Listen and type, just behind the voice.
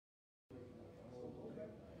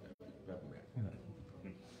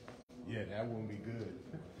That won't be good.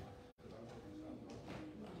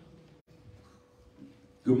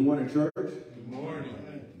 Good morning, church. Good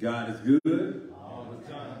morning. God is good. All the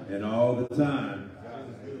time. And all the time. God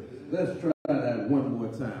is good. Let's try that one more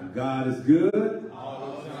time. God is good.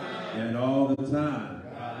 All the time. And all the time.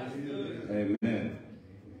 God is good. Amen.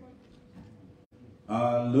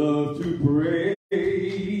 I love to praise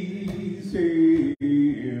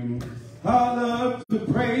Him. I love to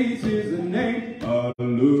praise His name. I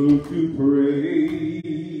love to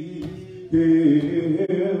praise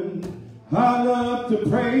Him. I love to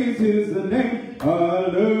praise His name. I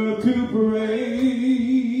love to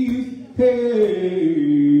praise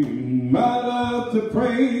Him. I love to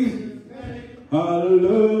praise. I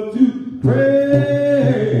love to praise.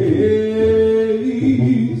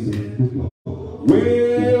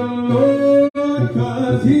 Well, Lord,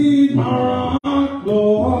 'cause He's my rock,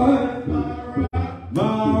 Lord,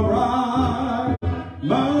 my rock,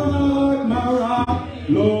 my rock,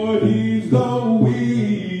 Lord, He's the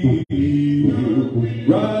wheel.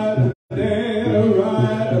 Right there,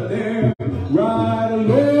 right there, right,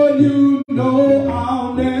 Lord, you know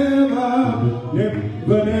I'll never, Lord,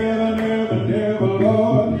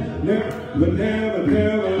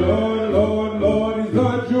 never, Lord, is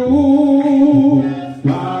the jewel,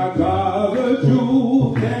 my God, the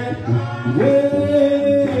jewel that, well,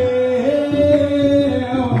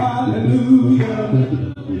 hallelujah,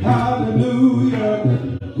 hallelujah,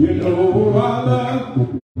 you know I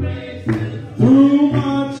love, through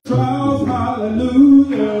my trials,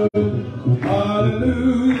 hallelujah,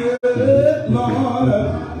 hallelujah, Lord,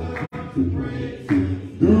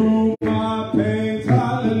 through my pains,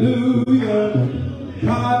 hallelujah,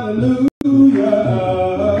 hallelujah.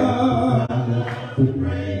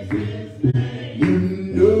 You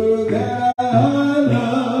know that I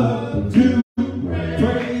love to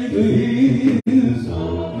praise His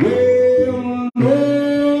well,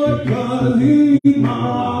 Lord, 'cause He's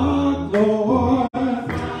my rock, Lord,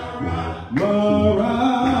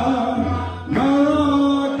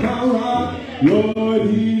 my rock, Lord,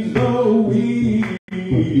 He's the wheel.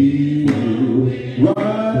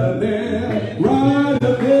 Right there, Lord,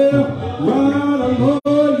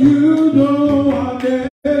 you know I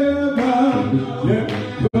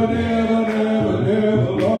never, Lord,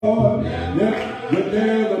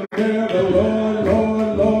 never,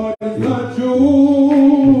 Lord, is the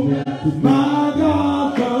jewel, my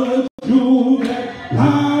God, the jewel that I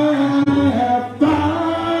have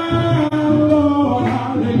found, Lord,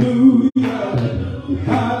 hallelujah,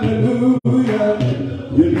 hallelujah,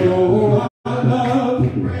 you know I love,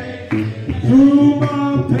 through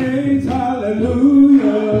my pains,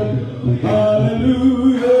 hallelujah,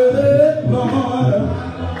 hallelujah, Lord,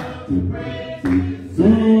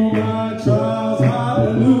 through my trials,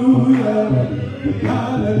 hallelujah,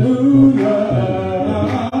 hallelujah,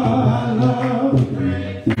 I love,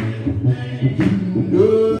 you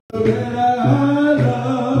know that I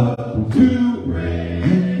love to,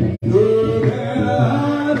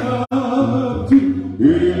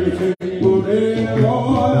 anything but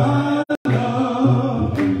Lord, I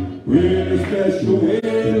love, in a special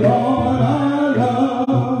way, Lord, I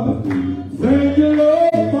love, thank you,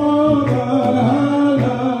 Lord, Father,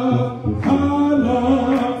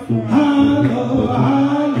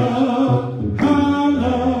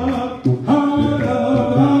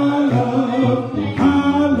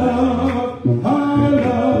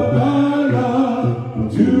 I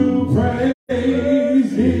love to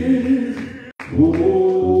praise His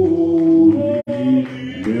holy name.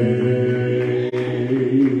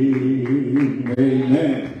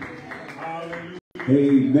 Amen.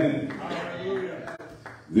 Amen.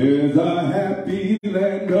 There's a happy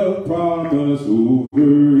land of promise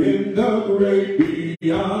over in the great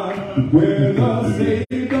beyond, where the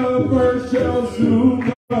saved of earth shall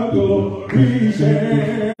soon the glory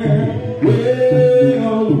share.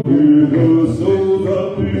 Well, where the souls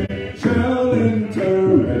of men shall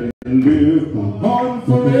enter and live on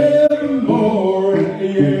forevermore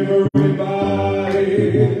in everybody.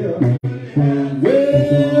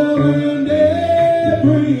 Well, and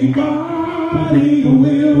everybody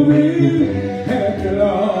will be happy,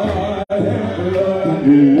 Lord, happy, Lord.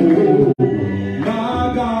 Oh,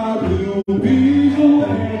 my God will be so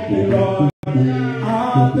happy, Lord.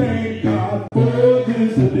 I thank God for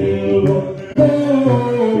this day, Lord.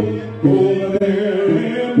 Oh, over there,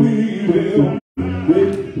 and we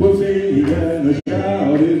will sing and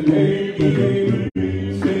shout His name,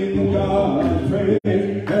 sing God's praise,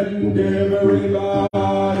 and everybody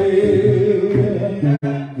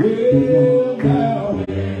will now,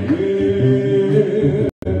 will,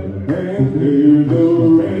 and hear the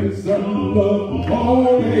ransom of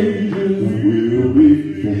all ages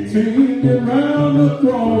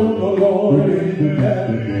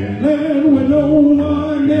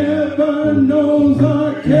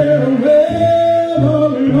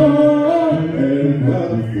farewell, Lord, and the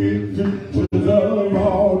futures of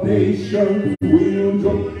all nations will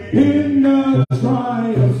join in the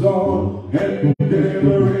triumph song, and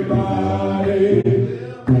everybody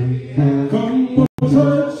come to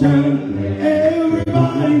church, and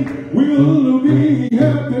everybody will be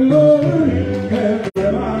happy, Lord.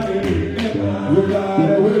 Everybody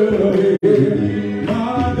will be.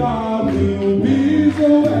 My God will be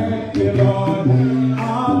so happy, Lord.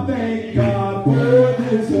 I thank God for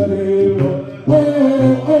this day, Lord.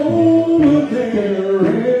 Over there,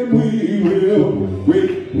 and we'll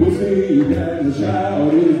sing and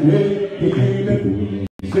shout His name,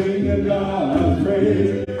 singing God's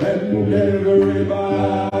praise, and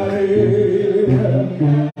everybody,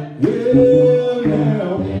 yeah,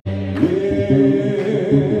 now,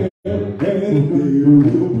 yeah, and we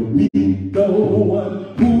will meet the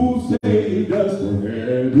one who saved us,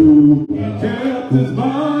 and who kept His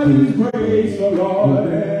body's grace, the Lord,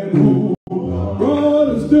 and who brought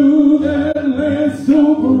us to that land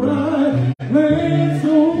so bright, there.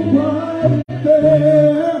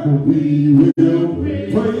 We will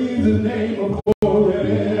praise His name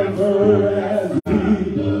forever as we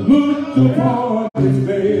look upon His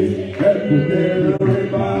face, and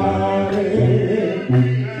everybody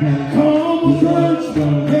come to church,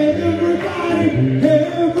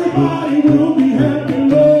 everybody will be happy,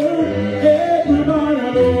 Lord. Everybody,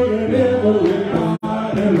 Lord, and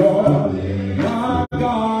everybody, Lord. My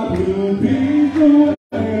God will be so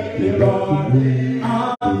happy, Lord.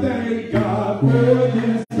 I thank God for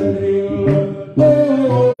this day, Lord.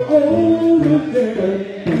 Over there,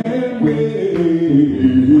 and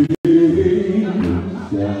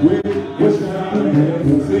we're shouting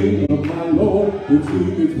and sing of my Lord, and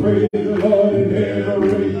sing His praise, the Lord, and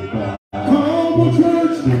everybody. Come to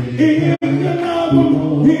church, if you love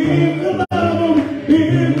Him, if you love Him,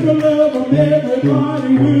 if you love Him,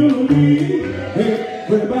 everybody will be.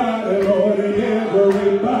 Everybody, Lord, and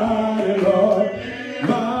everybody, Lord.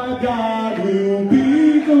 My God will be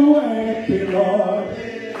so happy, Lord.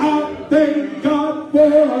 I thank God for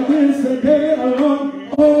this day, Lord.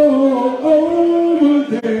 Over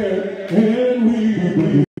there, and we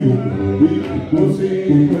will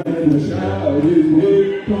sing and shout His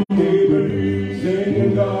name,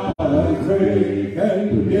 singing God's praise,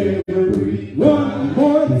 and every one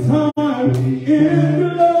more time. If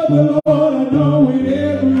you love the Lord, I know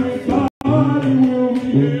everybody will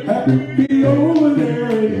be happy over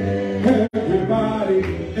there. Everybody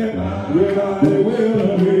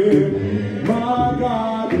will live. My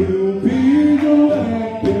God will be the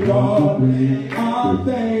happy God. I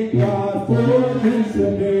thank God for this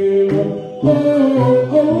day.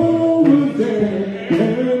 Over there,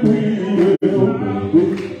 and we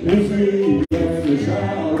will sing and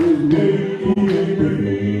shout His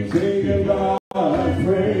name, singing God's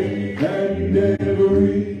praise, and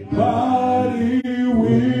everybody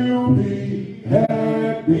will be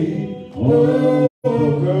happy over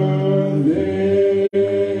there.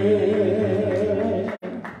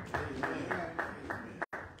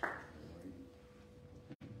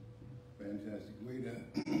 Fantastic way to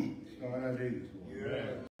start our day this morning.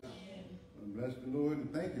 Yeah. Bless the Lord and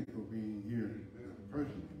thank Him for being here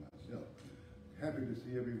personally myself. Happy to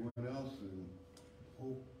see everyone else, and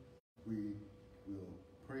hope we will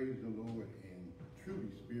praise the Lord in truly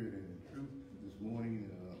spirit and in truth this morning.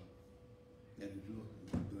 And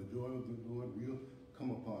the joy of the Lord will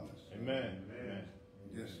come upon us. Amen. Amen.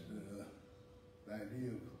 Just the idea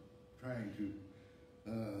of trying to,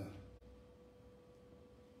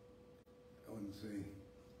 I wouldn't say,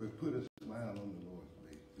 but put a smile on the Lord's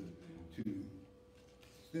face, to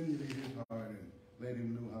stimulate His heart and let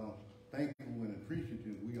Him know how thankful and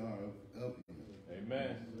appreciative we are of Him.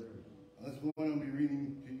 Amen. This morning I'll be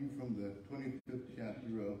reading to you from the 25th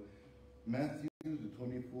chapter of Matthew, the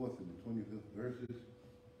 24th and the 25th verses.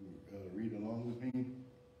 Read along with me.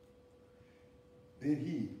 Then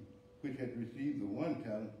he, which had received the one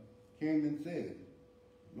talent, came and said,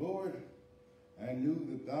 Lord, I knew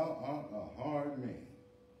that thou art a hard man,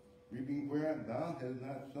 reaping where thou hast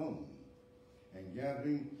not sown, and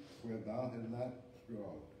gathering where thou hast not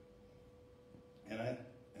strawed. And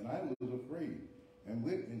I was afraid, and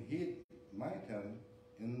went and hid my talent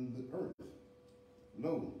in the earth.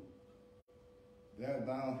 Lo, there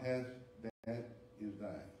thou hast, that is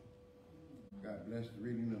thine. God bless the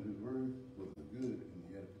reading of His word for the good and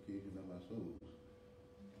the edification of our souls.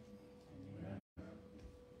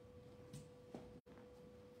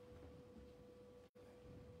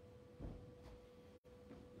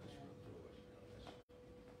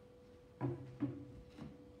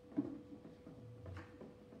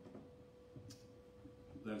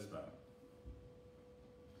 Let us bow.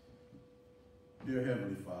 Dear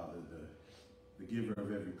Heavenly Father, the giver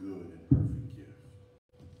of every good and perfect gift.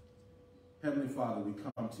 Heavenly Father, we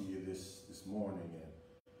come to you this morning, and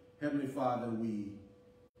Heavenly Father, we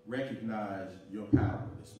recognize your power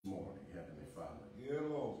this morning, Heavenly Father. Yeah,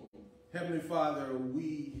 Lord. Heavenly Father,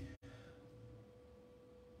 we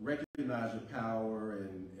recognize your power,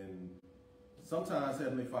 and sometimes,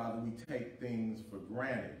 Heavenly Father, we take things for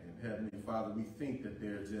granted, and Heavenly Father, we think that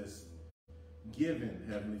they're just given,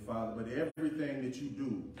 Heavenly Father, but everything that you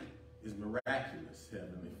do is miraculous,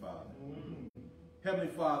 Heavenly Father. Heavenly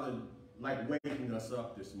Father, like waking us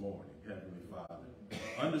up this morning, Heavenly Father,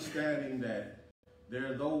 understanding that there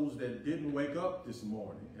are those that didn't wake up this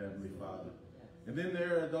morning, Heavenly Father, and then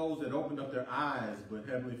there are those that opened up their eyes, but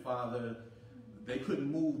Heavenly Father, they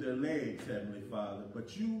couldn't move their legs, Heavenly Father,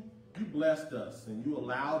 but you blessed us and you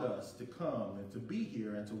allowed us to come and to be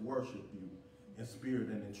here and to worship you in spirit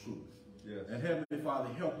and in truth. Yes. And Heavenly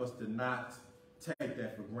Father, help us to not take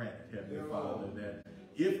that for granted, Heavenly Father, that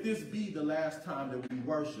if this be the last time that we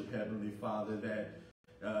worship, Heavenly Father, that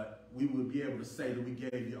we would be able to say that we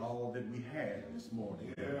gave you all that we had this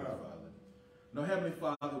morning, Heavenly Father. Now, Heavenly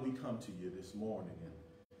Father, we come to you this morning, and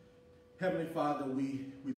Heavenly Father, we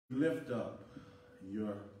lift up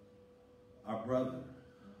our brother,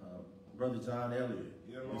 Brother John Elliott,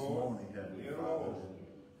 this morning, Heavenly Father.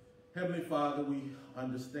 Heavenly Father, we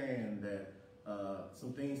understand that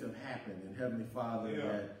some things have happened, and Heavenly Father,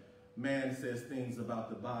 that man says things about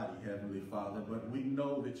the body, Heavenly Father, but we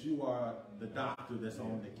know that you are the doctor that's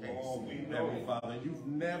on the case, Heavenly Father. You've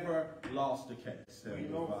never lost a case, Heavenly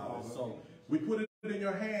Father. So we put it in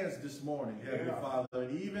your hands this morning, Heavenly Father,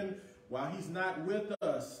 and even while he's not with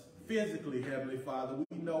us physically, Heavenly Father,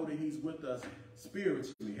 we know that he's with us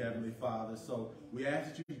spiritually, Heavenly Father. So we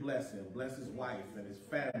ask that you bless him, bless his wife and his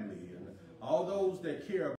family, and all those that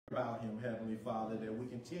care about him, Heavenly Father, that we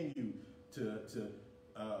continue to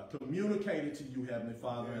communicate it to you, Heavenly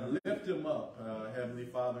Father, and lift him up, Heavenly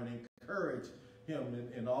Father, and encourage him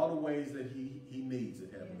in all the ways that he needs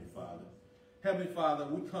it, Heavenly Father. Heavenly Father,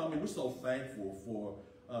 we come and we're so thankful for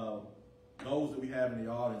those that we have in the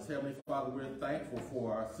audience. Heavenly Father, we're thankful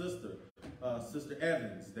for our Sister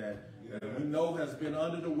Evans, that we know has been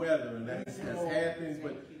under the weather and that has had things,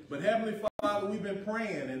 but Heavenly Father, we've been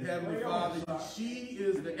praying, and Heavenly Father, she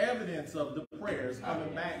is the evidence of the prayers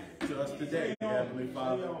coming back to us today, Heavenly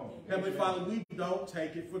Father. Heavenly Father, we don't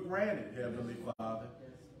take it for granted, Heavenly Father,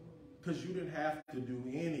 because you didn't have to do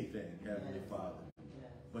anything, Heavenly Father,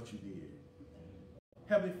 but you did.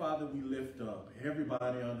 Heavenly Father, we lift up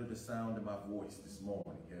everybody under the sound of my voice this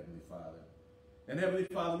morning, Heavenly Father. And Heavenly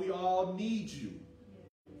Father, we all need you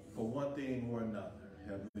for one thing or another,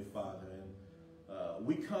 Heavenly Father. And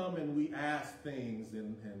we come and we ask things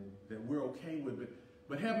and that we're okay with it.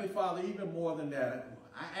 But Heavenly Father, even more than that,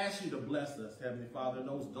 I ask you to bless us, Heavenly Father, in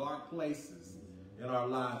those dark places in our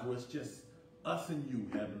lives where it's just us and you,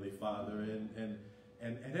 Heavenly Father.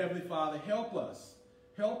 And Heavenly Father, help us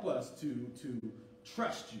to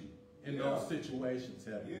trust you in those situations,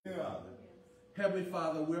 Heavenly Father. Heavenly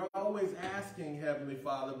Father, we're always asking, Heavenly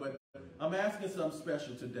Father, but I'm asking something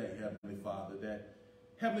special today, Heavenly Father,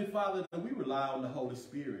 that we rely on the Holy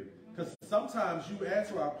Spirit. Because sometimes you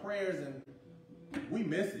answer our prayers and we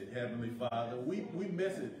miss it, Heavenly Father. We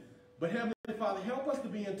miss it. But Heavenly Father, help us to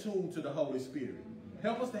be in tune to the Holy Spirit.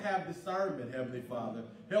 Help us to have discernment, Heavenly Father.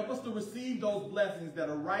 Help us to receive those blessings that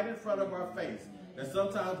are right in front of our face, that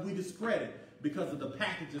sometimes we discredit because of the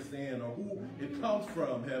package it's in or who it comes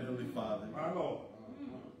from, Heavenly Father. My Lord.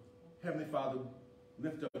 Heavenly Father,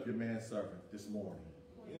 lift up your manservant this morning.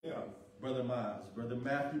 Brother Miles, Brother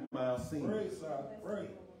Matthew Miles Sr. Pray, son, pray.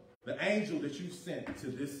 The angel that you sent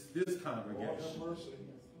to this congregation. Lord, have mercy.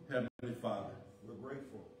 Heavenly Father. We're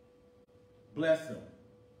grateful. Bless him.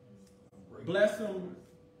 Bless him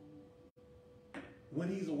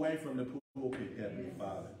when he's away from the pulpit, Heavenly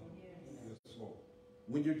Father. Yes, Lord.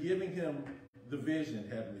 When you're giving him the vision,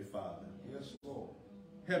 Heavenly Father. Yes, Lord.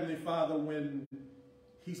 Heavenly Father, when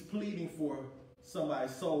he's pleading for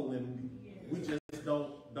somebody's soul and we just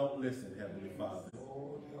don't listen, Heavenly Father.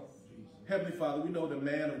 Lord, help Jesus. Heavenly Father, we know the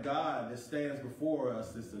man of God that stands before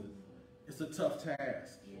us it's a tough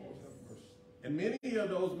task. Lord, have mercy. And many of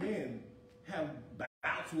those men have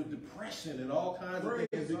bouts with depression and all kinds of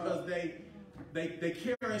things because they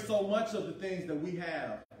carry so much of the things that we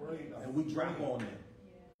have and we drop on them.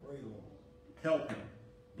 Pray, Lord. Help him.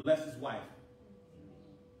 Bless his wife.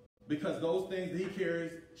 Because those things that he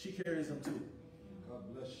carries, she carries them too.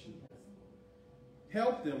 God bless you.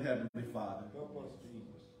 Help them, Heavenly Father. Help us,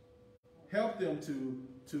 Jesus. Help them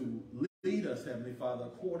to lead us, Heavenly Father,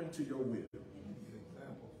 according to your will. Be an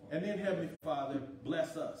example. And then, Heavenly Father,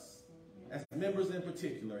 bless us. as members in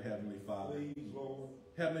particular, Heavenly Father. Please, Lord.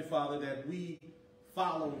 Heavenly Father, that we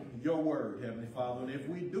follow your word, Heavenly Father. And if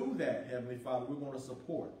we do that, Heavenly Father, we're going to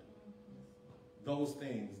support those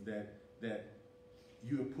things that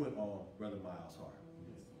you have put on Brother Miles' heart.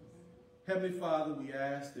 Heavenly Father, we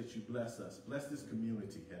ask that you bless us. Bless this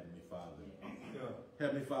community, Heavenly Father. Yeah.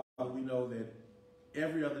 Heavenly Father, we know that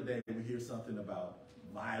every other day we hear something about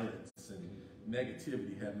violence and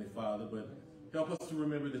negativity, Heavenly Father, but help us to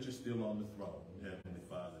remember that you're still on the throne, Heavenly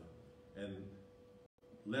Father. And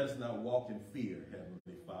let us not walk in fear,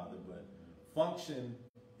 Heavenly Father, but function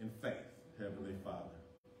in faith, Heavenly Father.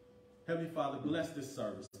 Heavenly Father, bless this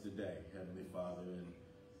service today, Heavenly Father. And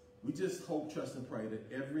we just hope, trust, and pray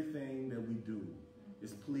that everything that we do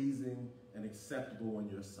is pleasing and acceptable in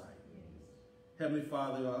your sight. Heavenly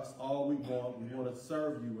Father, us all we want to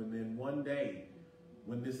serve you, and then one day,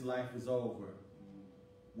 when this life is over,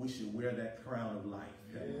 we should wear that crown of life,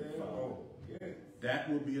 Heavenly Father. Yeah. That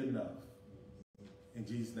will be enough. In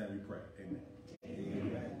Jesus' name we pray. Amen.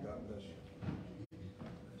 Amen. God bless you.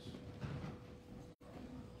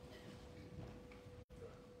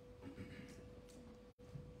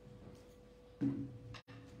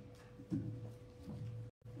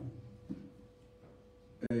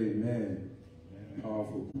 Amen.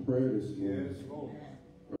 Powerful prayer this morning. Yes, Lord.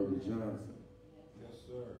 Brother Johnson. Yes,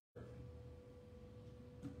 sir.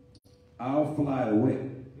 I'll fly away.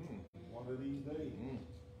 One of these days.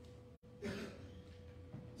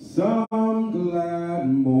 Some glad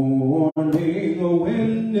morning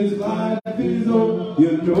when this life is over,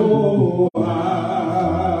 you know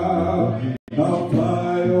I'll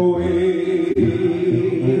fly away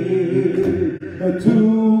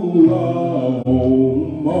to a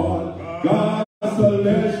home on God's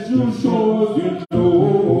celestial shores, you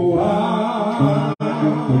know I'll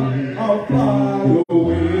fly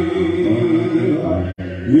away,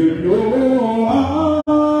 you know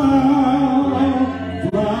I'll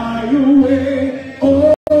fly away,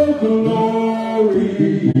 oh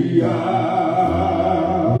glory,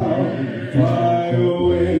 I'll fly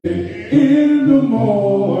away in the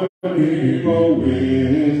morning, oh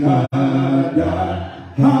when I die.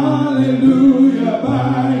 Hallelujah,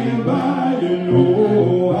 by and by, you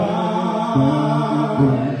know I'll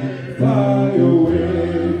fly away,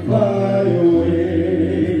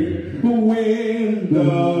 when the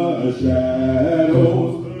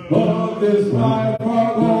shadows of this life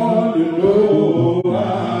are gone, you know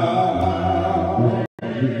I'll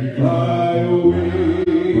fly away,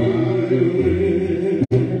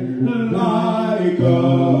 like a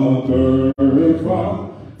bird from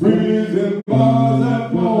prison bars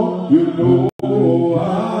that fall, you know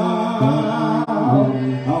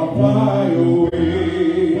I'll fly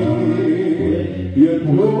away, you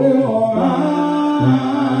know I'll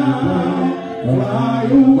fly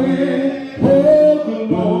away, oh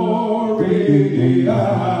glory,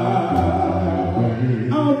 I'll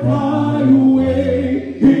fly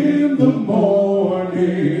away in the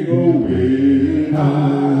morning, oh when I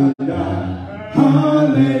die.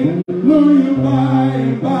 Hallelujah, by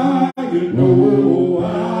and by, you know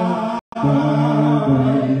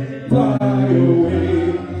I'll fly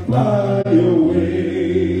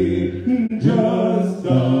away, just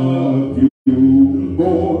a few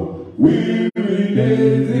more weary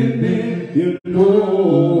days, and then you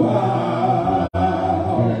know I'll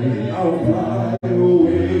fly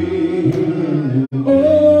away,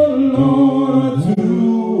 oh Lord, to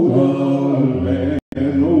a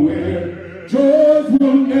land where joys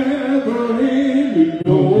will never end, you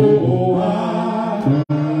know I'll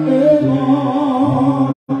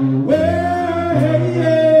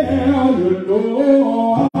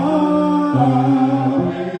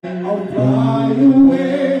fly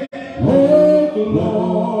away, oh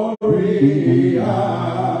glory,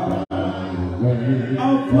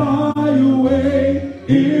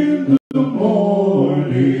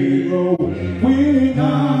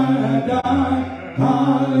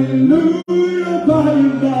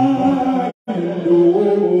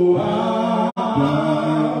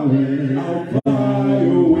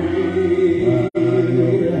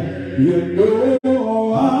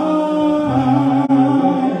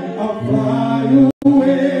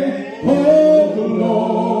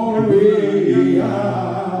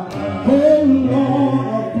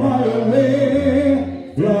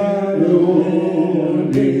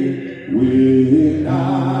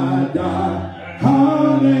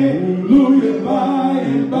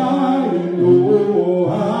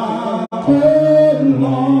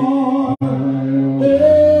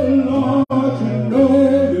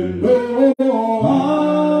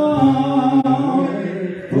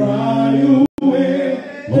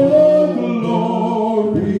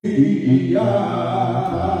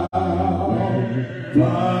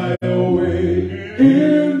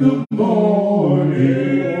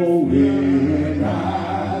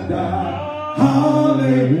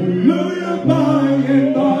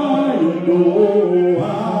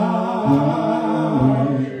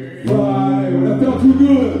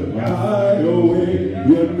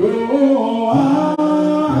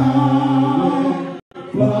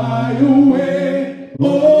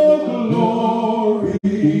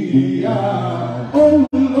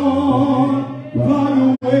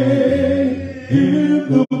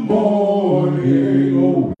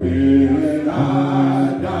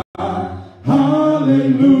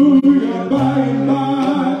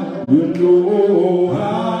 Lord,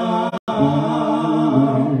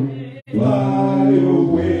 fly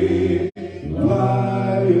away,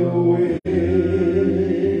 fly away.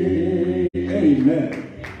 Amen.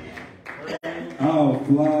 I'll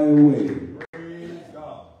fly away.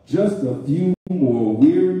 Just a few more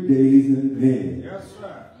weird days and then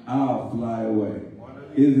I'll fly away.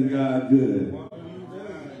 Isn't God good?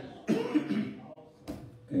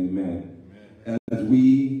 Amen. As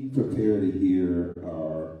we prepare to hear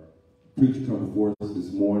our preacher come before us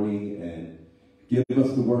this morning and give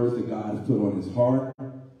us the words that God has put on his heart,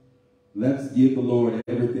 let's give the Lord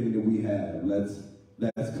everything that we have. Let's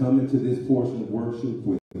come into this portion of worship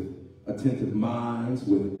with attentive minds,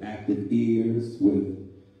 with active ears, with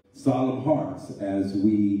solemn hearts as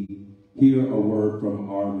we hear a word from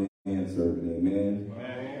our manservant. Amen.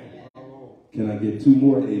 Amen. Can I get two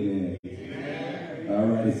more amen? Amen. All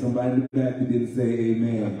right, somebody in the back who didn't say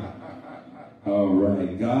amen. All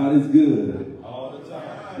right, God is good. All the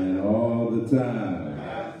time. And all the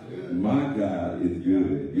time. My God is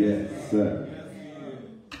good. Yes, sir.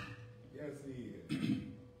 Yes, he is.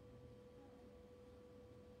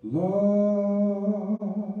 Lord,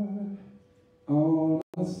 I want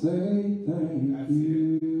to say thank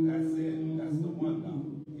you. That's it. That's the one now.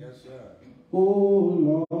 Yes, sir.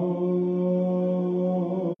 Oh, Lord.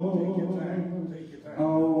 Take your time. Take your time. I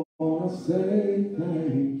want to say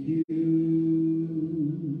thank you.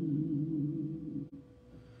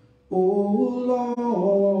 Oh, Lord.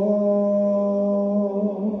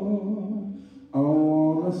 I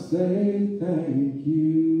want to say thank you.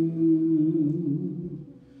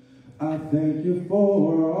 I thank you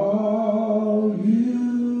for all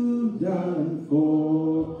you've done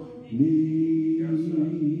for me.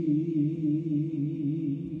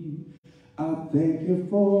 I thank you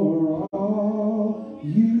for all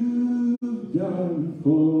you've done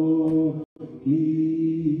for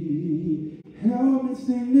me. Help me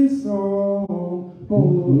sing this song, oh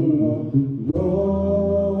Lord,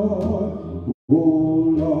 Lord, oh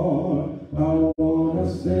Lord, I want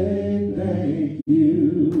to say thank you.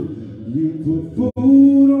 You put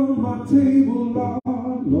food on my table,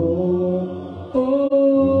 Lord, Lord, oh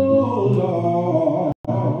Lord.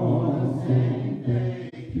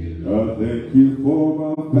 I thank you for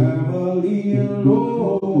my family and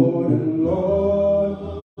Lord,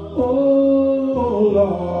 oh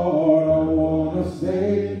Lord, I want to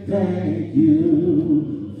say thank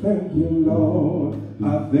you, Lord. I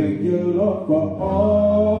thank you, Lord, for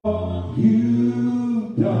all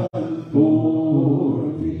you've done for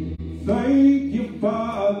me. Thank you,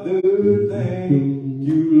 Father, thank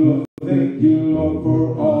you, Lord, for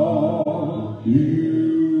all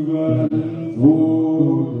you've done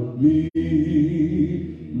for me.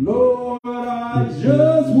 Lord, I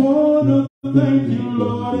just want to thank you,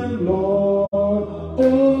 Lord, and Lord, oh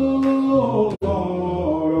Lord, I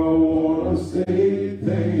want to say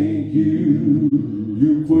thank you.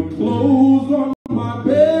 You put clothes on my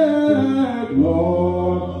back,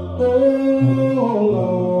 Lord, oh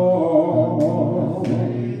Lord.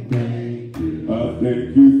 I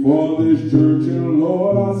thank you for this church, and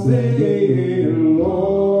Lord, I say,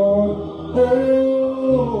 Lord, oh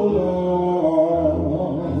Lord.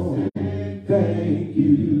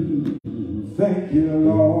 Thank you,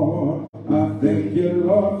 Lord. I thank you,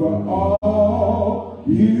 Lord, for all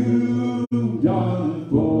you've done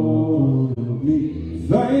for me.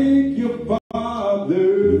 Thank you,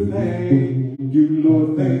 Father. Thank you, Lord.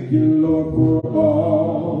 Thank you, Lord, for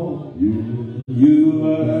all you've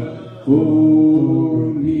done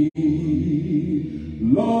for me.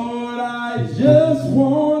 Lord, I just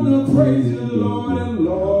want to praise you, Lord, and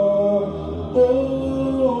Lord, oh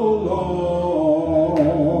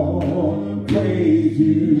Lord, praise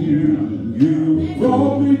you. You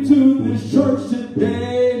brought me to this church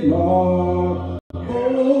today, Lord,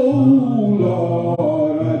 oh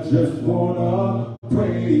Lord, I just want to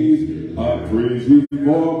praise. I praise you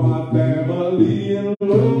for my family and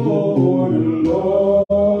Lord,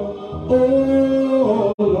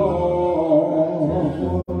 oh Lord,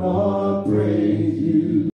 praise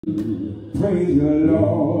you, praise the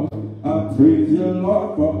Lord. I praise you, Lord,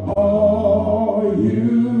 for all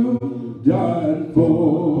you've done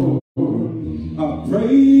for me. I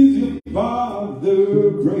praise you, Father,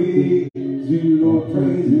 praise you,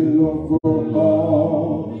 Lord, for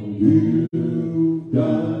all you've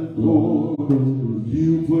done for me.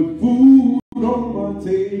 You put food on my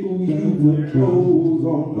table, you put clothes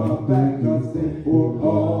on my back, I stand for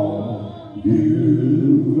all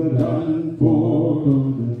you've done for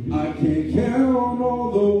me. I can't count all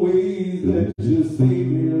the ways that you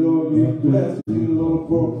saved me, Lord. You bless me, Lord,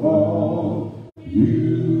 for all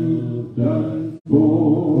you've done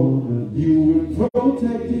for You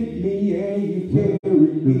protected me and you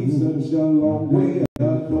carried me such a long way. I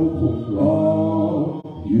know for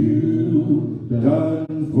all you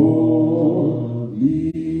done for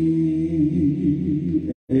me.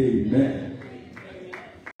 Amen.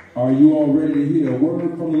 Are you all ready to hear a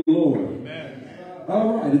word from the Lord? Amen.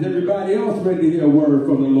 All right. Is everybody else ready to hear a word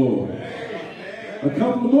from the Lord? Amen. A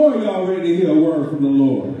couple more of y'all ready to hear a word from the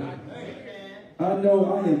Lord? I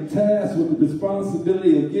know I am tasked with the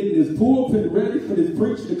responsibility of getting this pulpit ready for this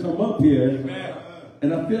preacher to come up here. Amen.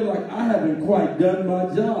 And I feel like I haven't quite done my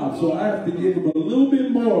job, so I have to give him a little bit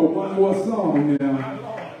more, one more song now.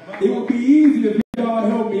 It would be easy if y'all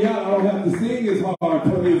help me out. I don't have to sing as hard,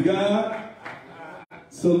 praise God.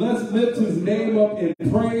 So let's lift his name up in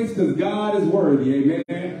praise because God is worthy,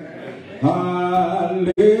 amen.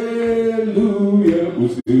 Hallelujah, we're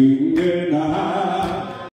singing hallelujah.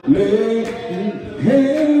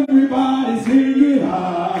 Everybody sing it,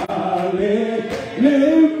 hallelujah.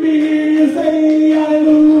 Let me say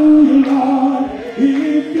hallelujah, Lord.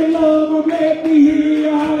 If you love him, let me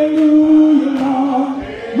hear hallelujah, Lord.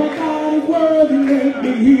 My God is worthy, let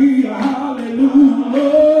me hear hallelujah,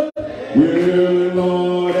 Lord. Well,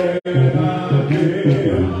 Lord, and I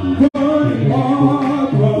can run,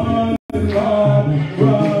 Lord, run, Lord,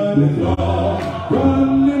 run, Lord,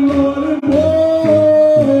 run, Lord, and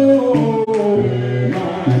whoa.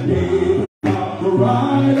 My days are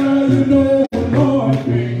brighter, you know, Lord,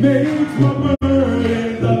 makes my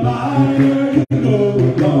burdens a lighter, you know,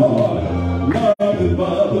 Lord. Love is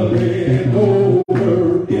bubbling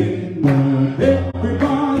over in my head.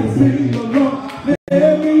 Everybody sing along.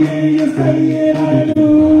 Let me hear you say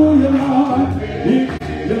hallelujah, Lord. If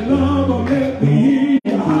you love him, let me hear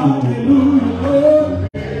you, hallelujah, Lord.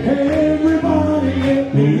 Everybody let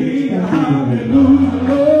me hear you, hallelujah,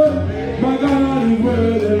 Lord. My God is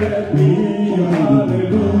worthy, let me hear you,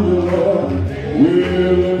 hallelujah, Lord.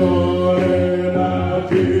 Well, Lord, and I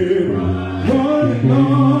feel running,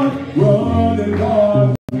 Lord, running, Lord,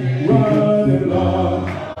 running, Lord,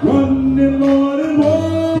 running, Lord, and whoa.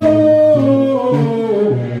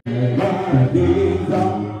 My days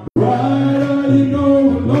are brighter, you know,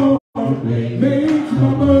 Lord, makes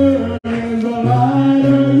my burdens a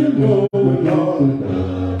lighter, you know, Lord,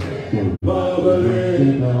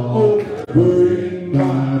 bubbling over in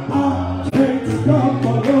my heart, can't stop,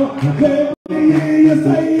 my Lord. Let me hear you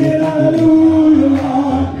say it, hallelujah,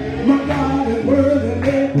 Lord. My God is worthy,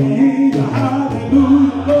 let me hear you,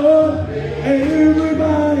 hallelujah, Lord.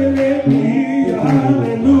 Everybody let me hear you,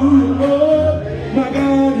 hallelujah, Lord. My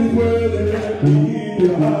God is worthy, let me hear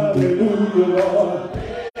you, hallelujah, Lord.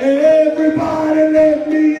 Everybody let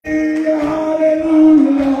me hear you,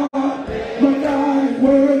 hallelujah, Lord. My God is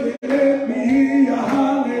worthy, let me hear you,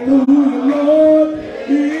 hallelujah, Lord.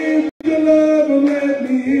 If you love him, let me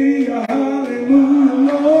hear you,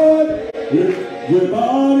 hallelujah, Lord.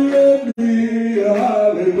 Everybody let me hear you,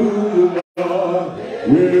 hallelujah, Lord.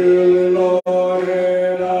 Will Lord,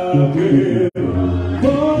 and I will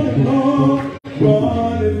run, Lord,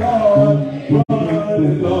 run, Lord,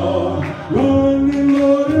 run, Lord, run,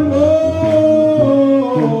 Lord, and Lord.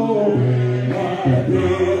 My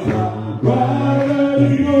days are brighter, you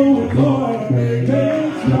know, Lord,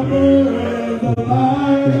 makes my burdens a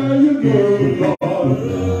lighter, you know, Lord.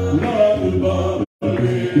 Love is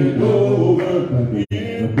bubbling over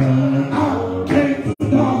in my heart. I can't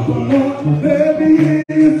stop the Lord. Let me hear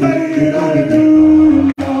you say it,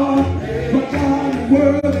 hallelujah, Lord. My God is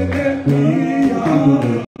worthy, let me hear you,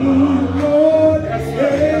 hallelujah, Lord.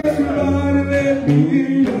 Everybody let me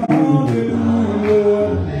hear you, hallelujah,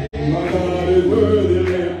 Lord. My God is worthy,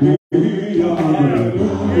 let me hear you,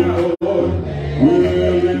 hallelujah, Lord.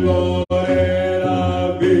 Worthy, Lord, and I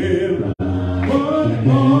will run,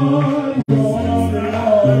 Lord, run,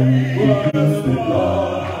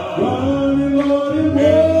 Lord, run, Lord, and whoa.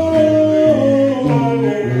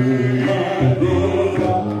 My days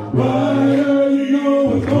are brighter, you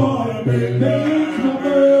know it's Lord, makes my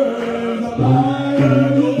burdens a lighter,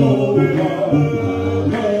 you know it's Lord.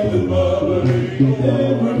 Love is bubbling,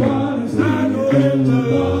 everybody sing it,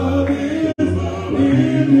 love is.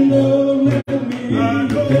 If you love, let me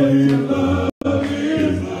hear you, love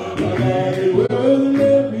is. My God is worthy,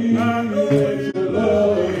 let me hear you,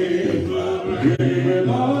 love is.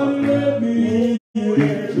 Everybody let me hear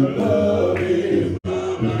you, love is.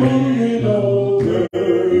 Bring it over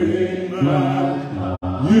in my,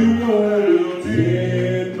 you know it's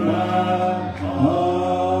in my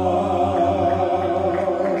heart.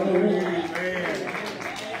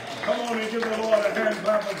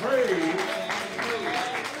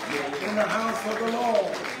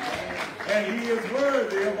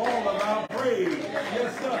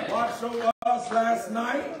 Watched over us last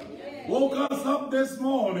night, woke us up this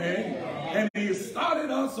morning, and he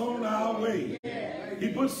started us on our way. He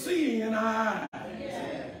put seeing in our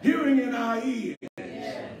eyes, hearing in our ears,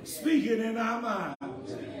 speaking in our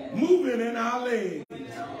mouths, moving in our legs,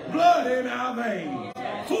 blood in our veins,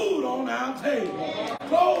 food on our table,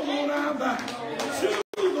 clothes on our back, shoes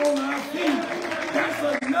on our feet.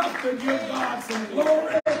 That's enough to give God some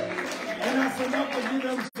glory, and that's enough to give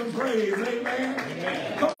him some praise.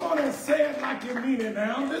 Amen. Come on and say it like you mean it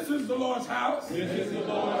now. This is the Lord's house. This is the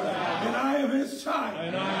Lord's house. And I am his child.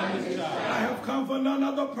 And I am his child. I have come for none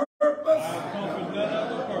other purpose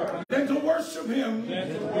than to worship him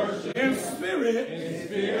in spirit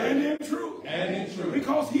and in truth.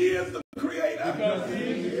 Because he is the creator.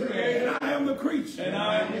 And I am the creature.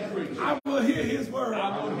 I will hear his word. I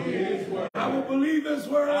will believe his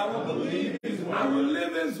word. I will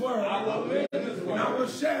live his word. I will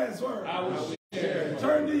share his word.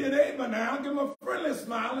 Turn to your neighbor now, give him a friendly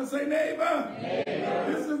smile and say, neighbor,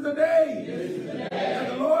 this is the day that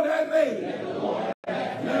the Lord has made.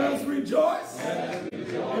 Let us rejoice and be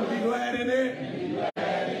glad in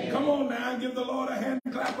it. Come on now, give the Lord a hand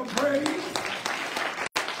clap of praise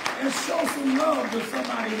and show some love to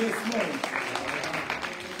somebody this morning.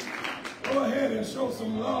 Go ahead and show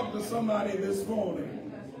some love to somebody this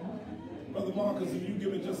morning. Brother Marcus, if you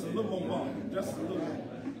give me just a little more volume, just a little more.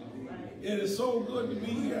 It is so good to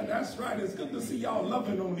be here. That's right. It's good to see y'all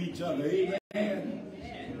loving on each other. Amen.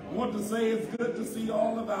 I want to say it's good to see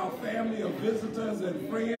all of our family of visitors and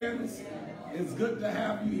friends. It's good to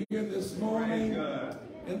have you here this morning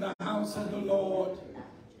in the house of the Lord.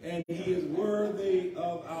 And he is worthy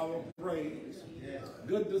of our praise.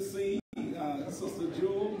 Good to see Sister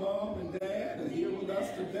Jewel, Mom, and Dad are here with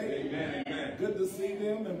us today. Amen. Good to see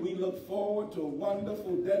them, and we look forward to a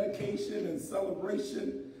wonderful dedication and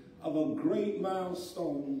celebration of a great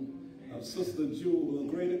milestone of Sister Jewel,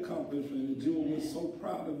 a great accomplishment. And Jewel, we're so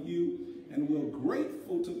proud of you, and we're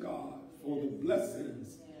grateful to God for the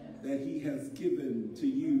blessings that he has given to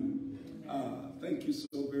you. Thank you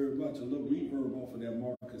so very much. A little reverb off of that,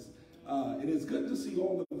 Marcus. It is good to see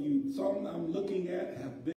all of you. Some I'm looking at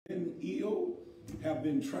have been ill, have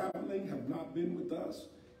been traveling, have not been with us.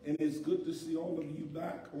 And it's good to see all of you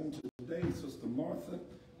back on today. Sister Martha,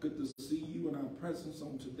 good to see you in our presence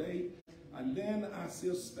on today. And then I see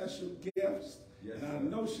a special guest. Yes, and I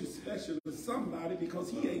know she's special to somebody because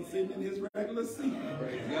he ain't sitting in his regular seat.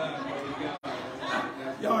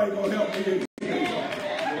 Y'all ain't gonna help me.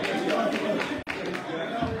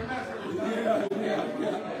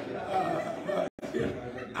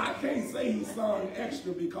 I can't say he sung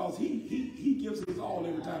extra because he gives his all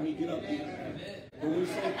every time he get up here. And we're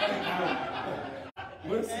so thankful.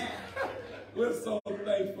 We're so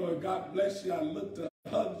thankful. God bless you. I look to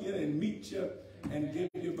hug you and meet you and give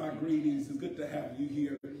you my greetings. It's good to have you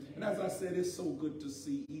here. And as I said, it's so good to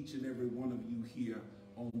see each and every one of you here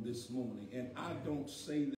on this morning. And I don't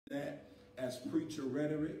say that as preacher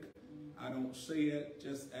rhetoric. I don't say it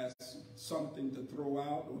just as something to throw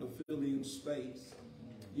out or to fill in space.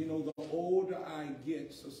 You know, the older I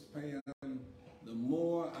get, Sister Pam, the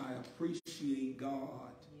more I appreciate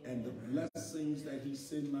God and the blessings that he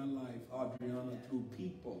sent in my life, Adriana, through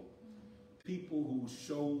people who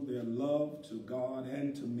show their love to God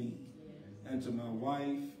and to me and to my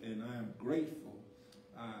wife, and I am grateful.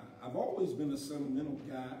 I've always been a sentimental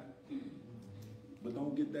guy, but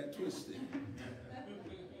don't get that twisted.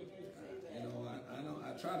 You know,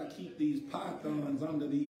 I try to keep these pythons under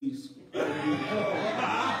these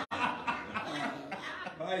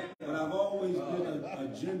but I've always been a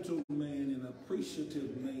gentleman and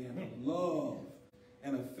appreciative man of love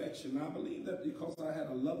and affection. I believe that because I had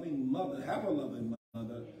a loving mother, have a loving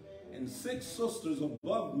mother, and 6 sisters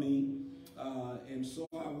above me, and so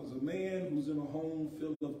I was a man who's in a home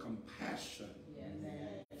filled of compassion.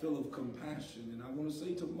 Full of compassion. And I want to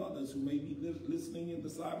say to mothers who may be listening in the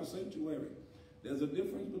cyber sanctuary, there's a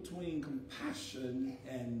difference between compassion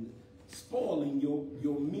and spoiling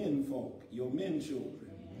your men folk, your men children.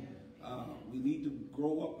 We need to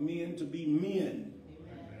grow up men to be men.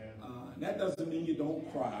 That doesn't mean you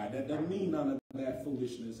don't cry. That doesn't mean none of that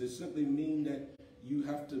foolishness. It simply means that you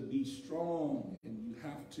have to be strong and you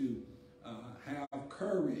have to have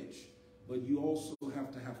courage, but you also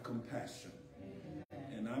have to have compassion.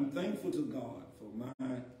 And I'm thankful to God for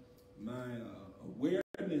my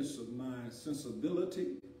awareness of my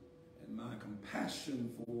sensibility and my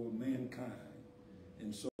compassion for mankind.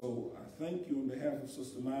 And so I thank you on behalf of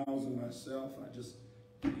Sister Miles and myself. I just,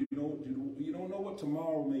 you don't know what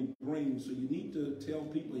tomorrow may bring, so you need to tell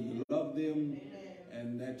people you love them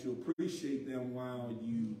and that you appreciate them while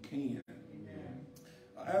you can.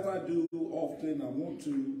 As I do often, I want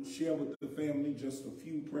to share with the family just a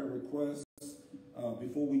few prayer requests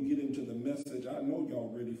before we get into the message. I know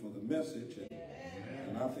y'all ready for the message,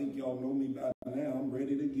 and I think y'all know me by now. I'm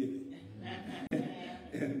ready to get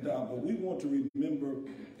it. But we want to remember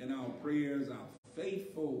in our prayers our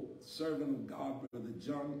faithful servant of God, Brother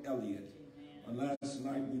John Elliott. On last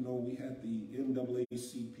night, we know we had the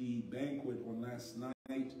NAACP banquet on last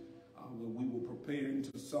night, where we were preparing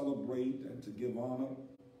to celebrate and to give honor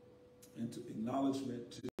and to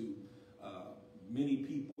acknowledgement to many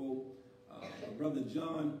people. Brother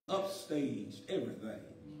John upstaged everything.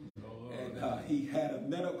 And he had a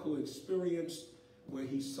medical experience where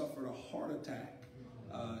he suffered a heart attack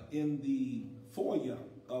in the foyer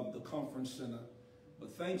of the conference center.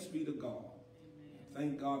 But thanks be to God.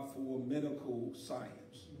 Thank God for medical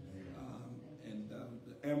science.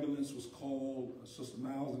 The ambulance was called. Sister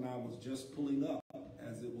Miles and I was just pulling up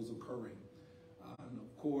as it was occurring. And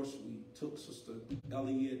of course, we took Sister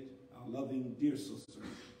Elliott, our loving dear sister,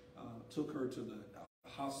 took her to the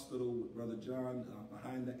hospital with Brother John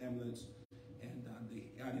behind the ambulance, and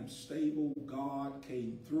they got him stable. God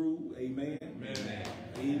came through. Amen. Amen.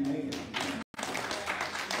 Amen.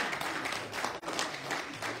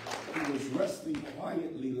 He was resting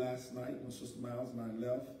quietly last night when Sister Miles and I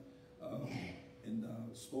left, and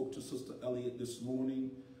spoke to Sister Elliott this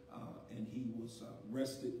morning, and he was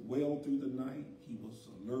rested well through the night. He was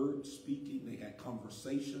alert, speaking. They had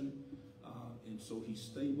conversation, and so he's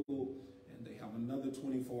stable, and they have another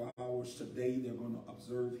 24 hours today. They're going to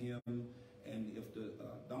observe him, and if the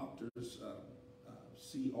doctors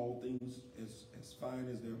see all things as fine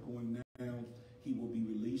as they're going now, he will be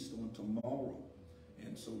released on tomorrow.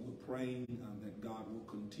 And so we're praying that God will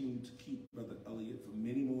continue to keep Brother Elliott for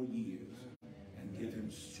many more years and give him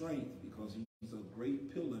strength, because he's a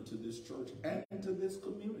great pillar to this church and to this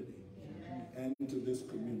community. And to this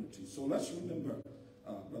community. So let's remember,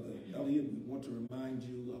 Brother Elliott, we want to remind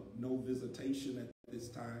you of no visitation at this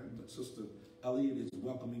time. But Sister Elliott is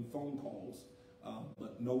welcoming phone calls,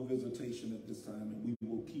 but no visitation at this time. And we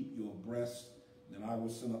will keep you abreast. And I will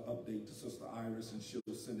send an update to Sister Iris, and she'll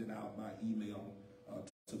send it out by email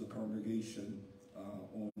to the congregation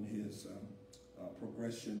on his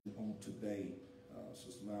progression on today.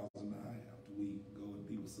 Sister Miles and I, after we go and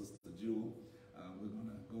be with Sister Jewel, we're going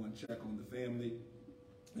to go and check on the family,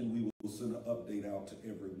 and we will send an update out to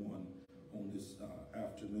everyone on this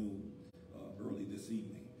afternoon, early this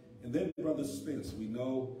evening. And then Brother Spence, we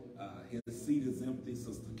know his seat is empty.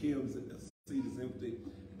 Sister Kim's seat is empty.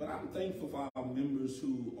 But I'm thankful for our members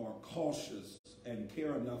who are cautious and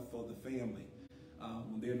care enough for the family.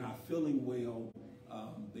 When they're not feeling well,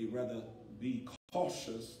 they rather be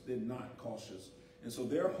cautious than not cautious. And so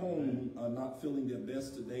they're home, not feeling their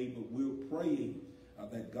best today, but we're praying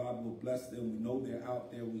that God will bless them. We know they're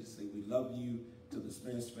out there. We say we love you to the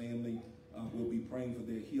Spence family. We'll be praying for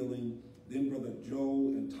their healing. Then Brother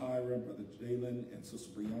Joe and Tyra, Brother Jalen and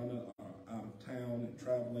Sister Brianna are out of town and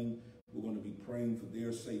traveling. We're going to be praying for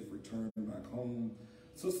their safe return back home.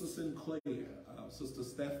 Sister Sinclair, Sister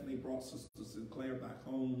Stephanie brought Sister Sinclair back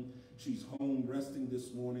home. She's home resting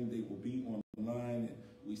this morning. They will be online. And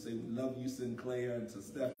we say we love you, Sinclair, and to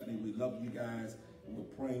Stephanie, we love you guys. And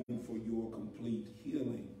we're praying for your complete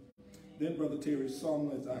healing. Then Brother Terry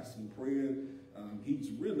Sumner is asking prayer.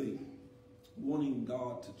 He's really wanting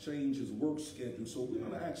God to change his work schedule. So we're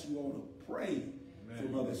going to ask you all to pray for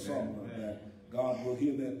Brother Sumner, that God will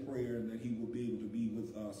hear that prayer and that he will be able to be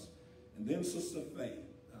with us. And then Sister Faye.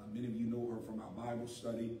 Many of you know her from our Bible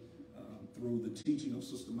study through the teaching of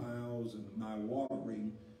Sister Miles and my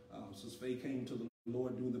watering. Sister Faye came to the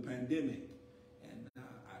Lord during the pandemic. And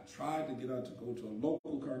I tried to get her to go to a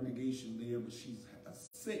local congregation there, but she's a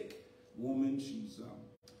sick woman. She's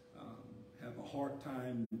have a hard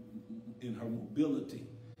time in her mobility.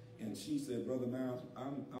 And she said, Brother Miles,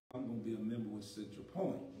 I'm going to be a member with Central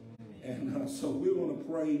Point. And so we're going to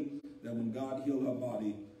pray that when God heal her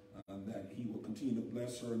body, that he will continue to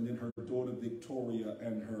bless her, and then her daughter Victoria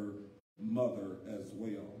and her mother as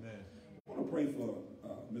well. Amen. I want to pray for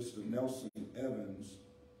Mr. Nelson Evans,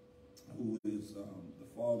 who is the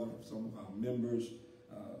father of some of our members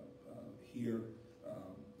here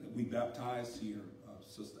that we baptized here,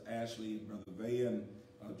 Sister Ashley and Brother Van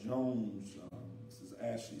Jones. This is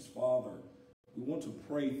Ashley's father. We want to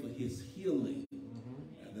pray for his healing,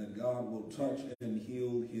 and that God will touch and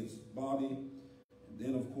heal his body.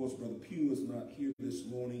 Then, of course, Brother Pugh is not here this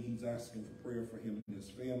morning. He's asking for prayer for him and his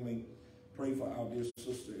family. Pray for our dear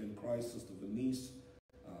sister in Christ, Sister Venice,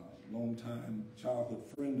 longtime childhood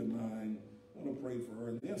friend of mine. I want to pray for her.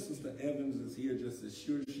 And then Sister Evans is here just as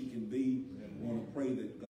sure as she can be. I want to pray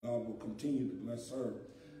that God will continue to bless her.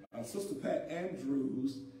 Sister Pat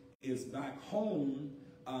Andrews is back home,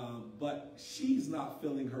 but she's not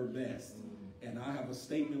feeling her best. And I have a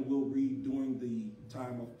statement we'll read during the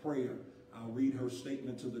time of prayer. I'll read her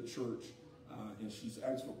statement to the church. And she's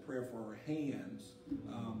asked for prayer for her hands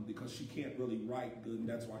because she can't really write good, and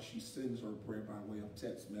that's why she sends her prayer by way of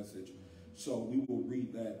text message. So we will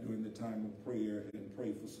read that during the time of prayer and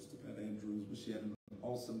pray for Sister Pat Andrews. But she had an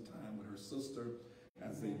awesome time with her sister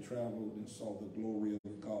as they traveled and saw the glory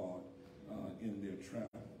of God in their travel.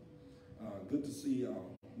 Good to see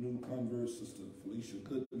our new convert, Sister Felicia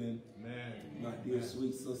Goodman, my dear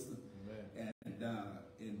sweet sister. And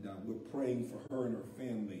we're praying for her and her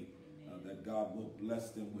family that God will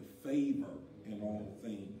bless them with favor in all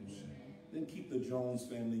things. Then keep the Jones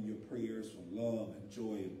family in your prayers for love and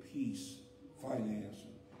joy and peace, finance.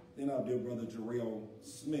 Then our dear brother Jarrell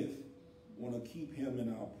Smith, want to keep him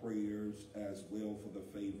in our prayers as well for the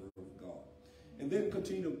favor of God. And then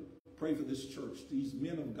continue to pray for this church. These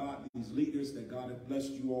men of God, these leaders that God has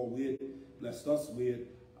blessed you all with, blessed us with,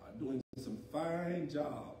 are doing some fine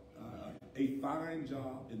job, a fine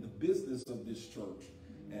job in the business of this church.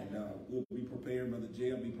 And we'll be preparing, Brother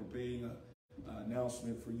Jay will be preparing an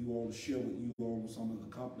announcement for you all to share with you all some of the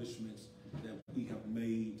accomplishments that we have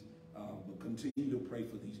made. But continue to pray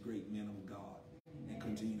for these great men of God and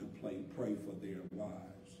continue to pray for their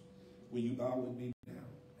wives. Will you bow with me now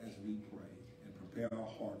as we pray and prepare our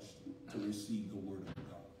hearts to receive the word of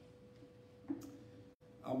God?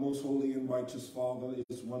 Our most holy and righteous Father, it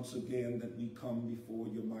is once again that we come before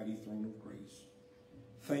your mighty throne of grace.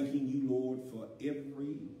 Thanking you, Lord, for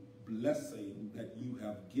every blessing that you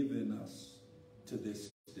have given us to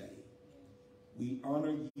this day. We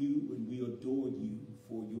honor you and we adore you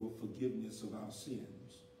for your forgiveness of our sins.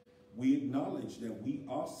 We acknowledge that we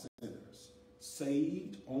are sinners,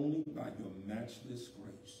 saved only by your matchless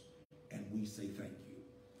grace, and we say thank you.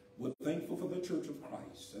 We're thankful for the Church of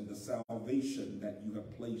Christ and the salvation that you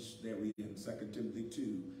have placed therein, 2 Timothy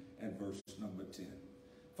 2 and verse number 10.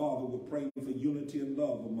 Father, we're praying for unity and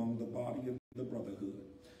love among the body and the brotherhood.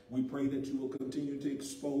 We pray that you will continue to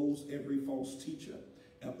expose every false teacher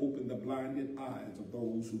and open the blinded eyes of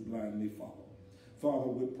those who blindly follow. Father,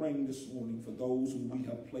 we're praying this morning for those who we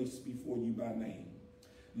have placed before you by name.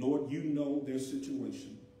 Lord, you know their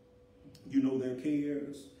situation. You know their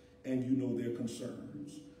cares, and you know their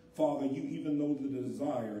concerns. Father, you even know the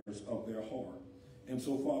desires of their heart. And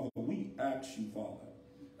so, Father, we ask you, Father,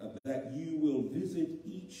 that you will visit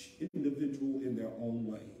each individual in their own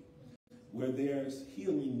way. Where there's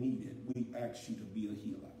healing needed, we ask you to be a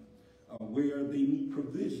healer. Where they need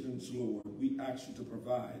provisions, Lord, we ask you to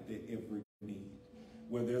provide their every need.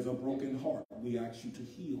 Where there's a broken heart, we ask you to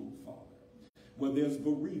heal, Father. Where there's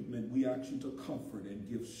bereavement, we ask you to comfort and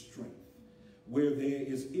give strength. Where there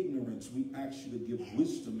is ignorance, we ask you to give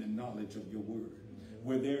wisdom and knowledge of your word.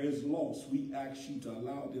 Where there is loss, we ask you to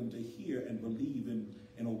allow them to hear and believe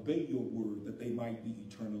and obey your word that they might be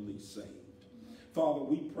eternally saved. Father,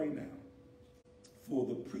 we pray now for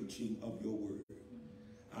the preaching of your word.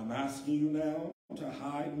 I'm asking you now to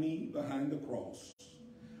hide me behind the cross.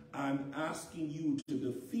 I'm asking you to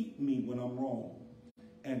defeat me when I'm wrong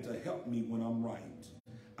and to help me when I'm right.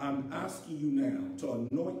 I'm asking you now to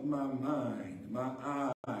anoint my mind, my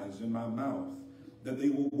eyes, and my mouth, that they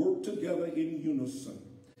will work together in unison,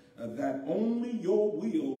 that only your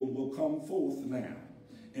will come forth now,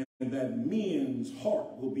 and that men's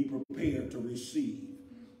heart will be prepared to receive,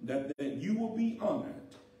 that you will be honored,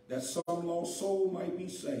 that some lost soul might be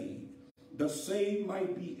saved, the saved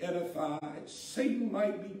might be edified, Satan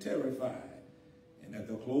might be terrified, and at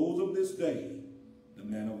the close of this day, the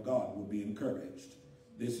man of God will be encouraged.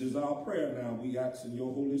 This is our prayer now. We ask in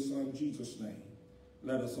your holy Son, Jesus' name.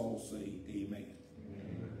 Let us all say amen.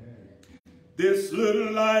 This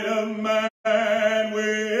little light of mine,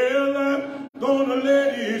 well, I'm gonna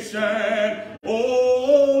let it shine.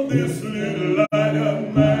 Oh, this little light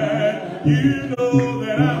of mine, you know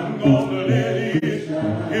that I'm gonna let it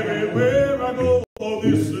shine. Everywhere I go,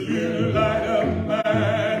 this little light of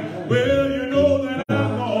mine, well, you know that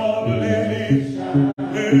I'm gonna let it shine.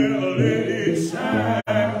 Well, let it shine,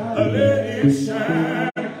 let it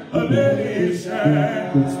shine, let it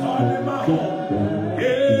shine. Start in my home.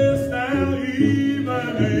 Yes, now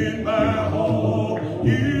even in my home,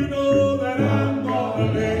 you know that I'm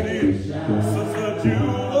gonna let it shine. Sister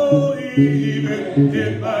Jewel, even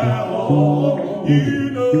in my home,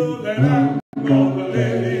 you know that I'm gonna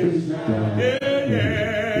let it shine. Yeah,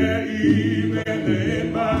 yeah, even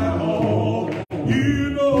in my home, you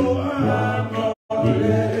know I'm gonna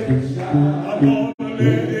let it shine. I'm gonna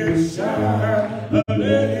let it shine, let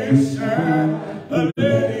it shine, let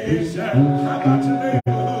it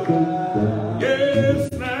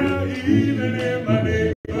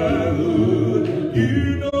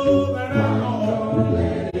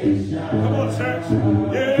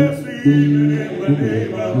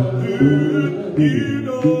You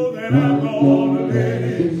know that I'm gonna let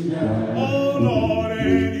it shine. Oh Lord,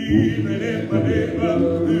 and even if my day was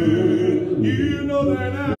good, you know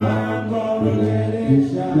that I'm gonna let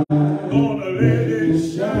it shine. Gonna let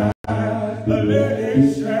it shine. Let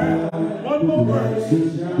it shine. One more verse.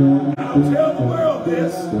 I'll tell the world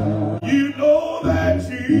this. You know that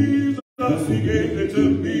Jesus, He gave it to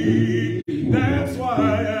me. That's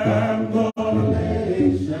why I'm gonna let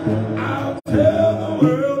it shine. I'll tell the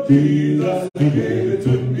world Jesus, He gave it to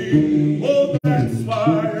me. Oh, that's why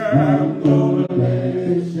I'm gonna let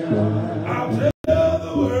it shine. I'll tell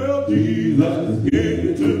the world Jesus gave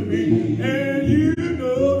it to me. And you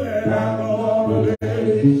know that I'm gonna let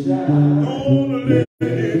it shine. Gonna let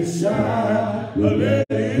it shine. Let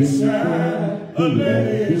it shine. Let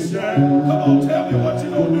it shine. Come on, tell me what you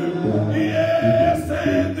gonna do. Yes,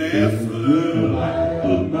 and this little light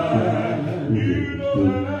of mine, you know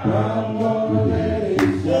that I'm gonna let it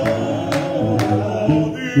shine.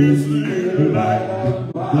 Oh, this little light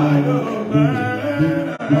of mine,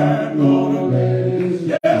 I'm gonna let it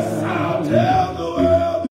shine. Yes, I'll tell the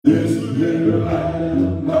world this little light.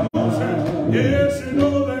 Come on, church. Yes, you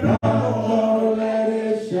know that I'm gonna let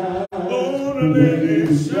it shine. Gonna let it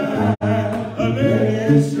shine. Let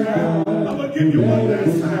it shine. I'm gonna give you one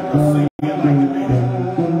last time to sing it like it is.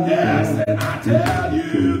 Yes, and I tell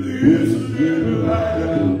you this little light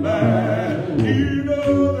of mine. You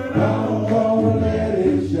know that I'm gonna let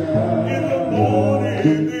it shine. In the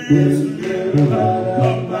morning, this little light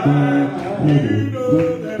of mine. You know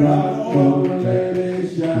that I'm gonna let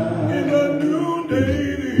it shine. In the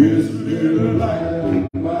noonday, this little light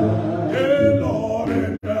of mine. Yeah, Lord,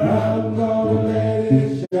 and I'm gonna let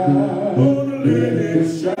it shine. Gonna let it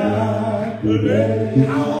shine. Let it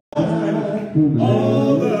shine.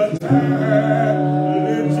 All the time,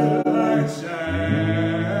 let your light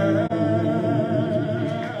shine.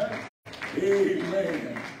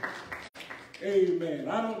 Amen. Amen.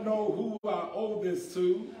 I don't know who I owe this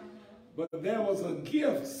to, but there was a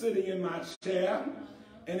gift sitting in my chair,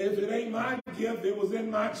 and if it ain't my gift, it was in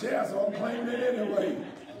my chair, so I'm claiming it anyway.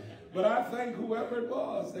 But I thank whoever it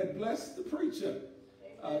was that blessed the preacher.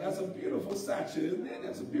 That's a beautiful statue, isn't it?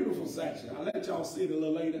 That's a beautiful statue. I'll let y'all see it a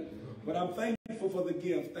little later. But I'm thankful for the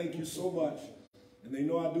gift. Thank you so much. And they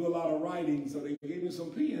know I do a lot of writing, so they gave me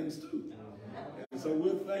some pens too. And so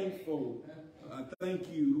we're thankful. Thank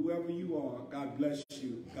you, whoever you are. God bless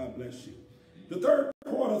you. God bless you. The third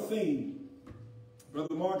quarter theme,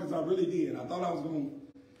 Brother Marcus, I really did. I thought I was going to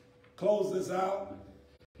close this out.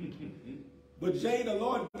 But Jay, the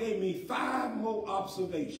Lord gave me 5 more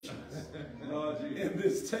observations in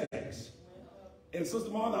this text. And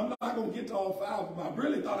Sister Martha, I'm not going to get to all 5 of them. I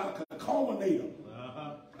really thought I could culminate them.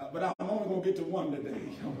 But I'm only going to get to one today.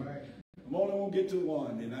 I'm only going to get to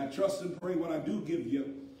one. And I trust and pray what I do give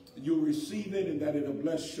you, you'll receive it and that it'll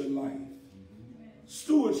bless your life.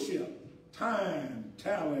 Stewardship, time,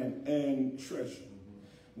 talent, and treasure.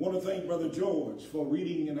 I want to thank Brother George for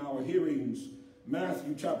reading in our hearings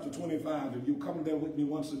Matthew chapter 25. If you come there with me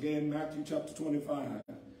once again, Matthew chapter 25.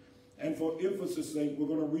 And for emphasis sake, we're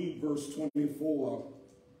going to read verse 24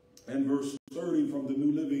 and verse 30 from the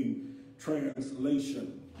New Living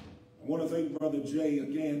Translation. I want to thank Brother Jay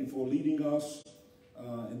again for leading us,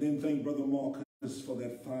 and then thank Brother Marcus for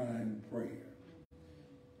that fine prayer.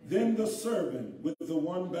 Then the servant with the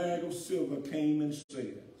 1 bag of silver came and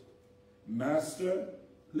said, Master,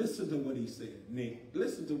 listen to what he said, Nick.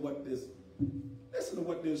 Listen to what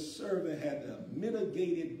this servant had, the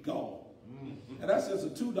mitigated gall. And that's just a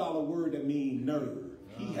 $2 word that means nerve.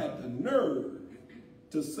 He had the nerve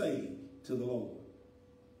to say to the Lord,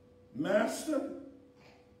 Master,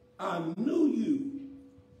 I knew you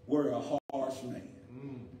were a harsh man.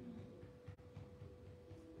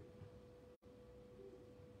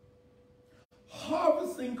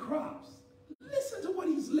 Harvesting crops. Listen to what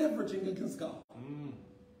he's leveraging against God.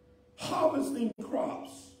 Harvesting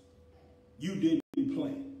crops you didn't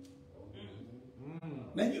plant.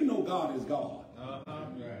 Now you know God is God.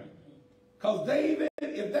 Because David,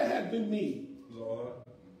 if that had been me, Lord,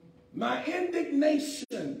 my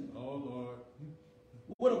indignation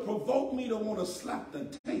would have provoked me to want to slap the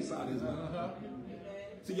taste out of his mouth.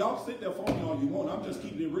 See, y'all sit there for me all you want. I'm just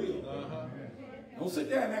keeping it real. Don't sit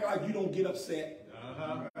there and act like you don't get upset.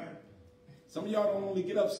 Some of y'all don't only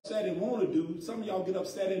get upset and want to do. Some of y'all get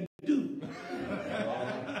upset and do.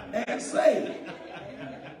 And say.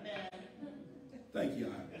 Thank you,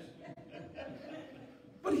 Iris.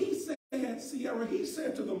 But he said, Sierra, he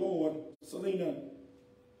said to the Lord, Selena,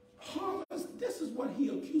 harvest, this is what he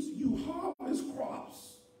accused you. Harvest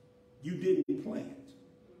crops you didn't plant.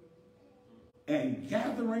 And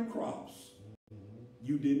gathering crops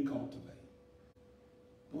you didn't cultivate.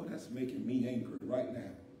 Boy, that's making me angry right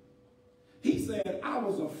now. He said, I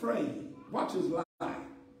was afraid. Watch his lie.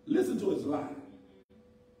 Listen to his lie.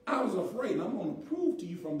 I was afraid, and I'm going to prove to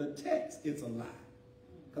you from the text it's a lie.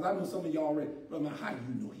 Because I know some of y'all already, brother, how do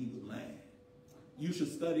you know he was lying? You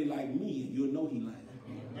should study like me, and you'll know he lied.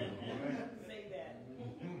 Say that.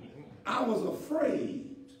 I was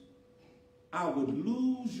afraid I would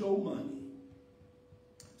lose your money,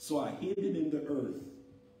 so I hid it in the earth.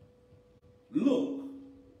 Look,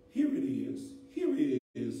 here it is. Here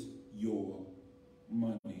is your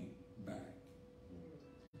money back.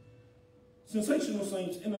 Sensational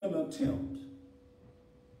Saints, in an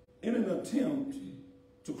attempt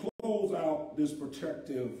to close out this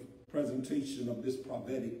protective presentation of this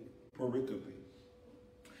prophetic pericope,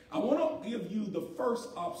 I want to give you the first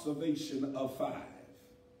observation of 5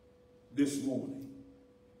 this morning.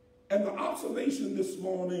 And the observation this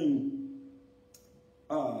morning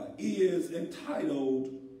is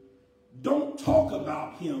entitled, Don't Talk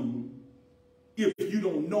About Him If You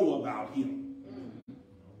Don't Know About Him.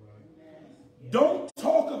 Don't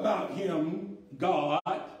talk about him, God,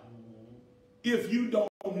 if you don't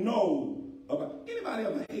know about. Anybody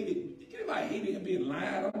hated him being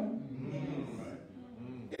lied on?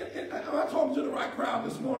 Am I talking to the right crowd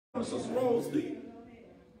this morning, Sister Rose?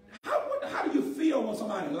 How do you feel when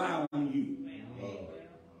somebody lies on you?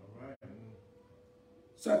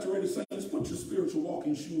 Saturated Saints, put your spiritual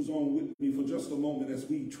walking shoes on with me for just a moment as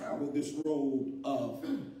we travel this road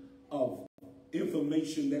of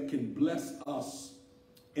information that can bless us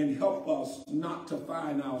and help us not to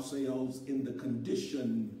find ourselves in the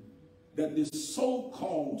condition that this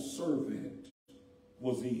so-called servant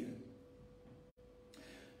was in.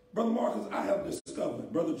 Brother Marcus, I have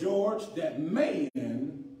discovered, Brother George, that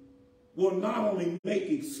man will not only make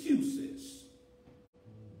excuses,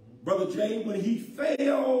 Brother Jay, when he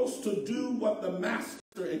fails to do what the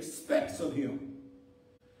master expects of him.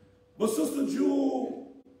 But Sister Jewel,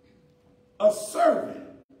 a servant,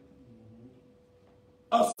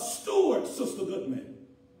 a steward, Sister Goodman,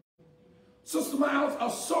 Sister Miles, a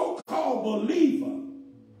so-called believer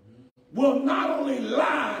will not only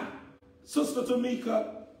lie, Sister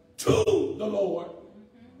Tamika, to the Lord,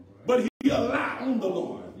 but he'll lie on the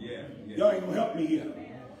Lord. Y'all ain't gonna help me here.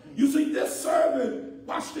 You see, this servant,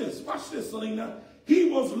 watch this, Selena. He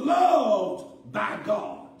was loved by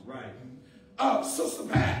God. Right. Sister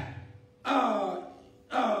Pat,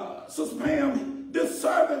 Sister Pam, this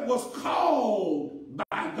servant was called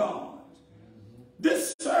by God.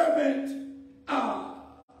 This servant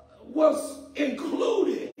was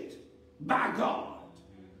included by God.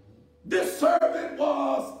 This servant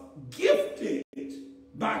was gifted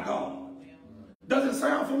by God. Does it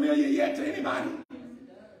sound familiar yet to anybody?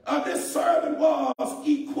 This servant was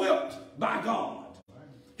equipped by God.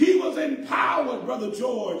 He was empowered, Brother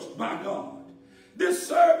George, by God. This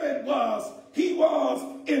servant was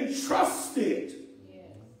entrusted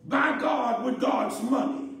by God with God's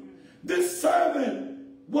money. This servant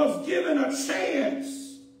was given a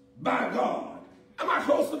chance by God. Am I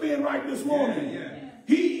close to being right this morning? Yeah.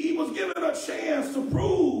 He was given a chance to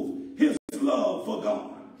prove his love for God.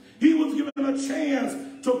 He was given a chance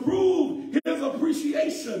to prove his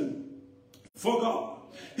appreciation for God.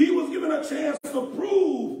 He was given a chance to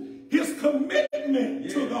prove his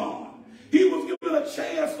commitment to God. He was given a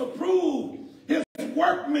chance to prove his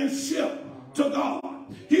workmanship to God.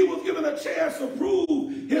 He was given a chance to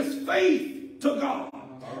prove his faith to God.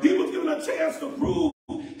 He was given a chance to prove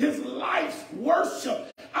his life's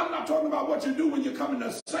worship. I'm not talking about what you do when you come in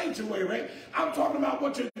the sanctuary. I'm talking about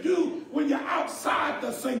what you do when you're outside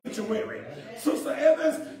the sanctuary. Sister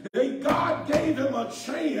Evans, God gave him a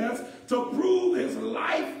chance to prove his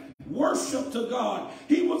life worship to God.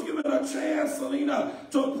 He was given a chance, Selena,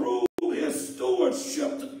 to prove his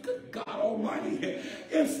stewardship to God Almighty.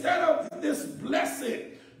 Instead of this blessed,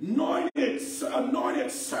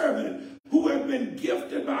 anointed servant who had been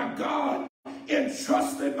gifted by God,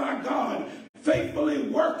 entrusted by God, faithfully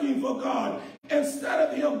working for God, instead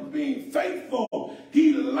of him being faithful,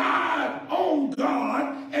 he lied on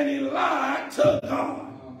God and he lied to God.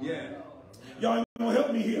 Yeah. Y'all ain't gonna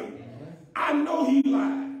help me here. I know he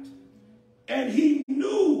lied. And he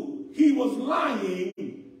knew he was lying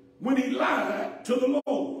when he lied to the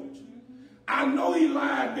Lord. I know he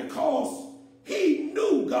lied because he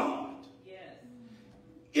knew God. Yes.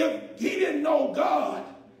 If he didn't know God,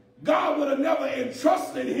 God would have never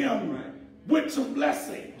entrusted him with some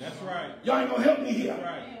blessing. That's right. Y'all ain't gonna help me here.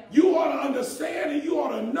 Right. You ought to understand and you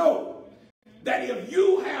ought to know that if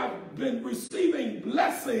you have been receiving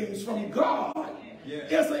blessings from God,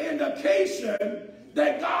 it's an indication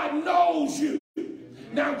that God knows you.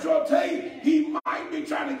 Now, Jorge, he might be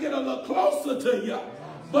trying to get a little closer to you,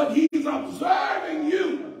 but he's observing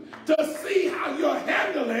you to see how you're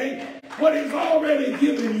handling what he's already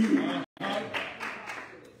given you. Amen.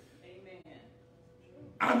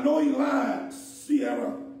 I know he lied,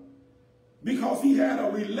 Sierra, because he had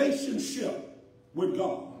a relationship with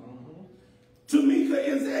God. Tamika,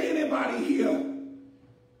 is there anybody here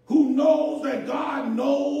who knows that God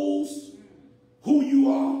knows who you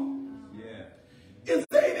are? Yeah. Is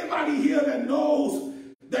there anybody here that knows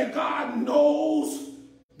that God knows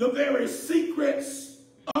the very secrets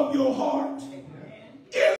of your heart?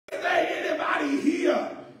 Is there anybody here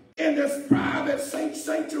in this private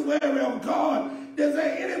sanctuary of God? Is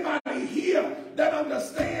there anybody here that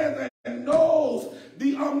understands and knows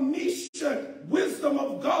the omniscient wisdom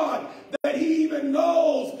of God, that he even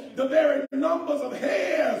knows the very numbers of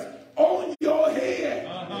hairs on your head?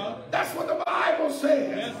 That's what the Bible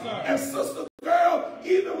says. Yes, and sister girl,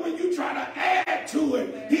 even when you try to add to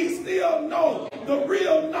it, he still knows the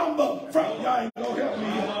real number from y'all ain't gonna help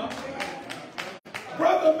me.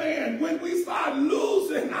 Brother man, when we start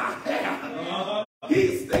losing our hair,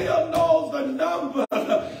 he still knows the number of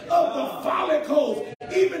the follicles,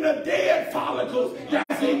 even the dead follicles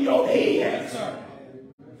that's in your head.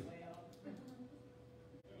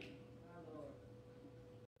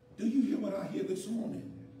 Do you hear what I hear this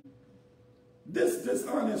morning? This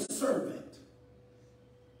dishonest servant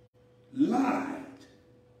lied.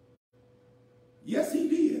 Yes, he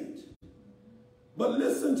did. But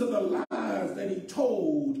listen to the lies that he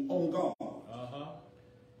told on God.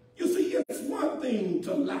 You see, it's one thing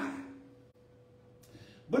to lie,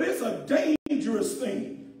 but it's a dangerous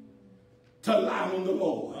thing to lie on the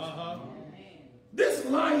Lord. This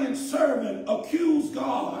lying servant accused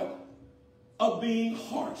God of being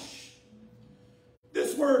harsh.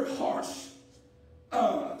 This word harsh,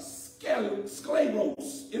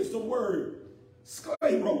 skleros is the word,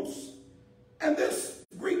 skleros. And this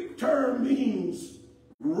Greek term means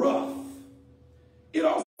rough. It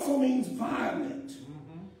also means violent.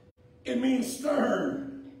 It means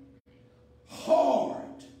stern,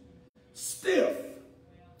 hard, stiff,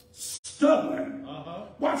 stubborn.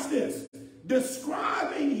 Watch this.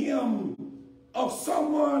 Describing him of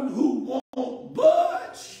someone who won't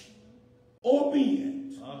budge or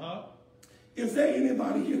bend. Is there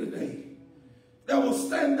anybody here today that will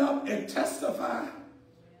stand up and testify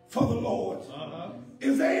for the Lord?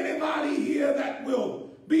 Is there anybody here that will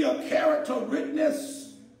be a character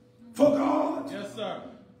witness for God? Yes, sir.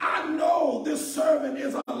 I know this servant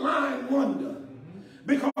is a lying wonder,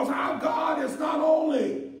 because our God is not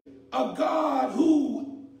only a God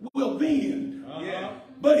who will bend,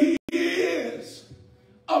 but he is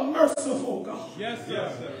a merciful God. Yes,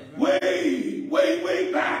 sir.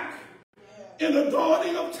 Way back in the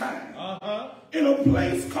dawning of time, in a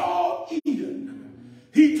place called Eden,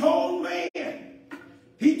 he told man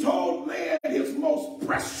his most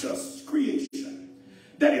precious creation,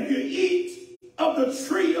 that if you eat of the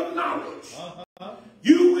tree of knowledge,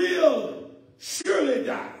 you will surely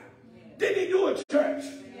die. Didn't he do it, church?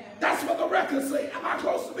 That's what the records say. Am I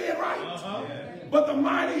close to being right? But the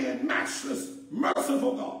mighty and matchless,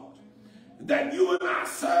 merciful God that you and I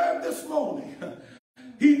serve this morning,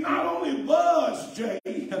 he not only budged, Jay,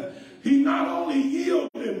 he not only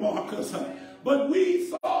yielded, Marcus, but we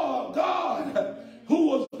saw God who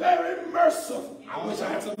was very merciful. I wish I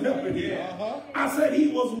had some help in here. I said he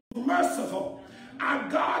was merciful. Our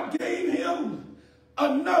God gave him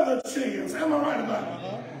another chance. Am I right about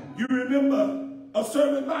it? You remember a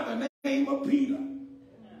servant by the name of Peter,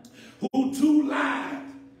 who too lied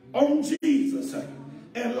on Jesus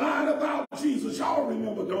and lied about Jesus. Y'all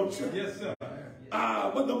remember, don't you? Yes, sir.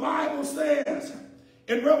 But the Bible says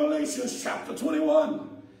in Revelation chapter 21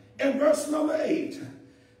 and verse number 8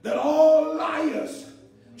 that all liars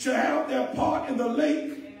shall have their part in the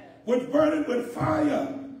lake which burneth with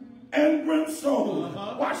fire and brimstone.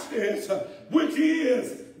 Watch this, which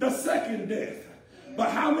is the second death.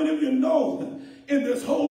 But how many of you know in this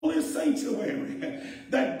holy sanctuary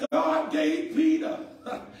that God gave Peter,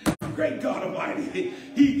 great God Almighty,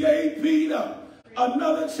 he gave Peter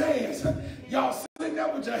another chance. Y'all sitting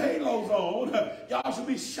there with your halos on, y'all should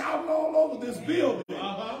be shouting all over this building,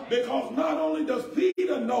 because not only does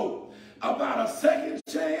Peter know about a second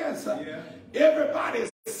chance, everybody's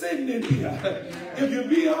sitting in here. If you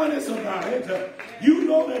be honest about it, you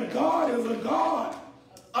know that God is a God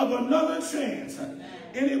of another chance.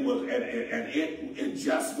 And it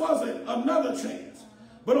just wasn't another chance.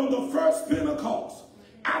 But on the first Pentecost,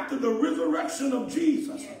 after the resurrection of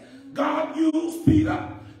Jesus, God used Peter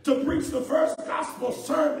to preach the first gospel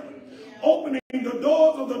sermon, opening the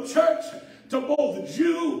doors of the church to both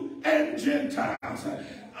Jew and Gentiles.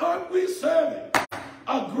 Aren't we serving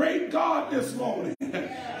a great God this morning?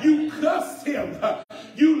 You cussed him.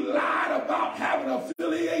 You lied about having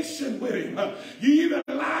affiliation with him. You even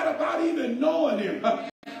lied about even knowing him.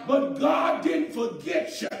 But God didn't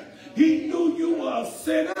forget you. He knew you were a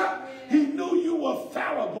sinner. He knew you were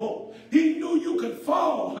fallible. He knew you could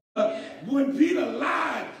fall. When Peter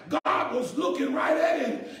lied, God was looking right at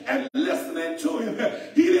him and listening to him.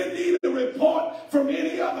 He didn't need a report from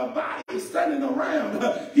any other body standing around.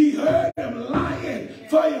 He heard him lying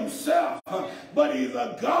for himself. But he's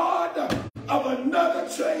a God of another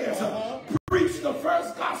chance. Preached the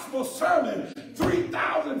first gospel sermon.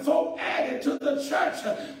 3,000 folk added to the church.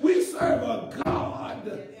 We serve a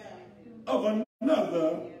God of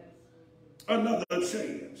another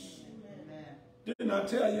chance. Didn't I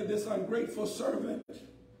tell you this ungrateful servant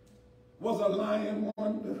was a lying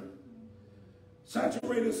wonder?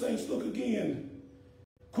 Saturated saints, look again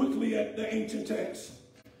quickly at the ancient text.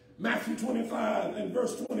 Matthew 25 and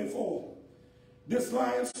verse 24. This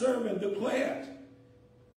lying servant declared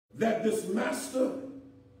that this master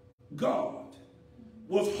God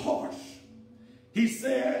was harsh. He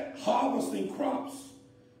said harvesting crops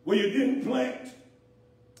where you didn't plant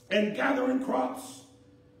and gathering crops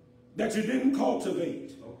that you didn't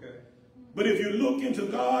cultivate. Okay. But if you look into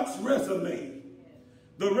God's resume,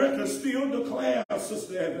 the record still declares,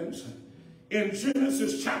 Sister Evans, in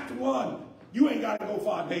Genesis chapter 1, you ain't got to go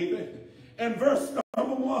far, David. And verse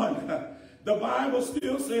number 1, the Bible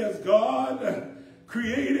still says God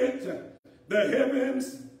created the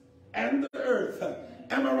heavens and the earth.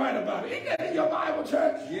 Am I right about it? Ain't that in your Bible,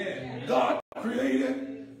 church? Yeah. God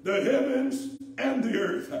created the heavens and the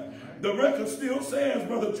earth. The record still says,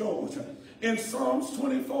 Brother George, in Psalms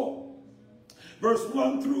 24, verse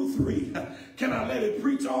 1 through 3. Can I let it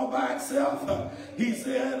preach all by itself? He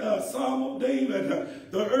said, Psalm of David,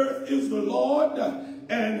 the earth is the Lord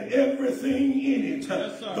and everything in it.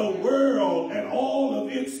 Yes, the world and all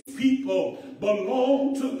of its people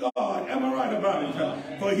belong to God. Am I right about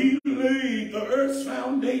it? For he laid the earth's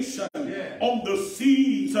foundation on the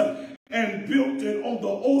seas and built it on the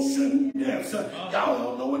ocean depths. Y'all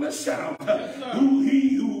don't know when to shout.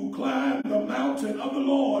 Who climbed the mountain of the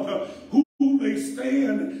Lord, who may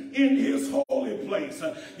stand in his holy place.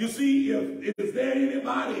 You see, is there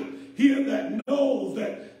anybody here that knows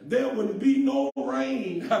that there would be no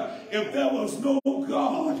rain if there was no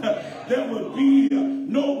God? There would be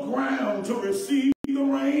no ground to receive the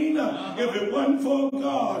rain if it wasn't for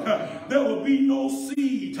God. There would be no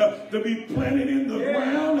seed to be planted in the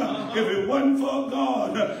ground if it wasn't for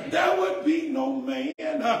God. There would be no man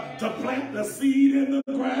to plant the seed in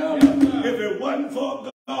the ground if it wasn't for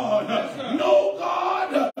God. No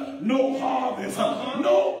God, no harvest.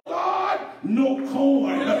 No God, no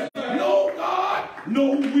corn. No God,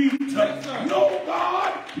 no wheat. No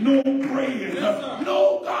God, no bread.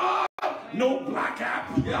 No God, no black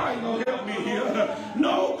apple. Y'all ain't gonna help me here.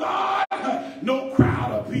 No God, no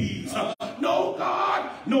crowd of peas. No God,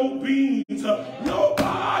 no beans. No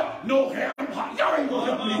God, no ham hock. Y'all ain't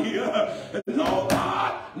gonna help me here. No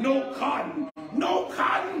God, no cotton. No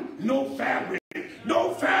cotton, no fabric.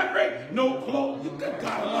 No fabric, no clothes. Good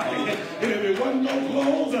God Almighty. And if it wasn't no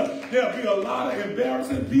clothes, there'll be a lot of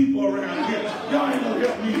embarrassing people around here. Y'all ain't gonna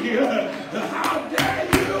help me here. How dare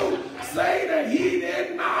you say that he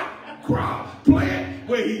did not plant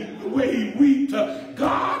where he reaped?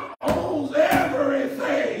 God owns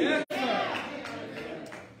everything. Yes,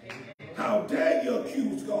 how dare you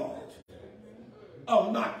accuse God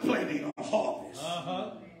of not planting a harvest?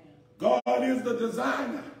 God is the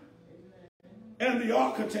designer and the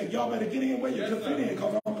architect. Y'all better get in where you can fit in,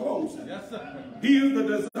 because I'm closing. Yes, sir. He is the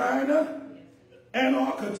designer and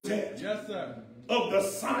architect of the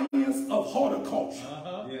science of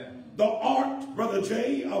horticulture. The art, Brother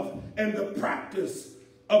Jay, and the practice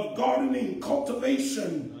of gardening,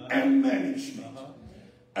 cultivation, and management.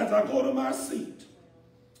 As I go to my seat,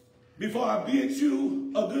 before I bid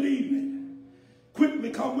you a good evening, quickly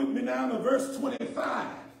come with me now to verse 25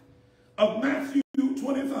 of Matthew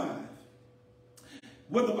 25.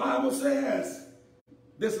 Where the Bible says,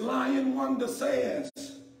 this lying wonder says,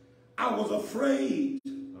 I was afraid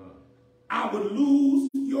I would lose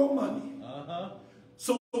your money.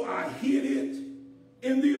 So I hid it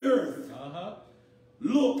in the earth.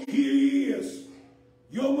 Look, here is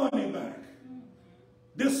your money back.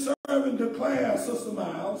 This servant declares, Sister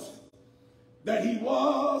Miles, that he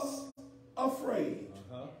was afraid.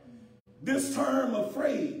 This term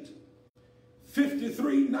afraid,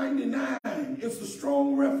 5399 is the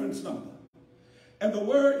strong reference number. And the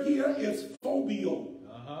word here is phobia.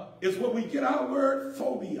 It's where we get our word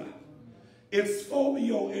phobia. It's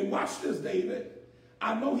phobia. And watch this, David.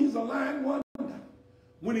 I know he's a lying wonder.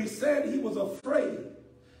 When he said he was afraid,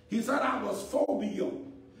 he said, I was phobia.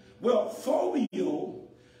 Well, phobia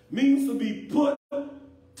means to be put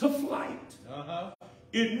to flight.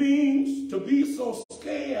 It means to be so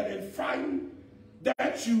scared and frightened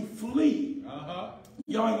that you flee.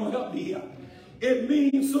 Y'all ain't gonna help me here. It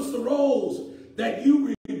means, Sister Rose, that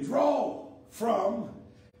you withdraw from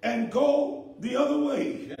and go the other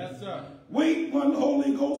way. Yes, sir. Wait one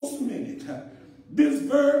Holy Ghost minute. This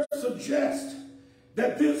verse suggests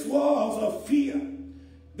that this was a fear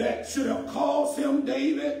that should have caused him,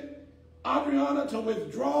 David, Adriana, to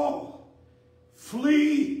withdraw,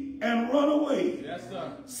 flee, and run away. Yes,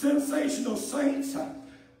 sir. Sensational saints,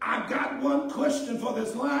 I got one question for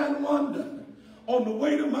this lying wonder on the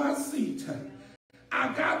way to my seat.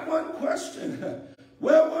 I got one question.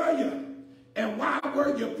 Where were you? And why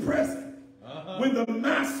were you present when the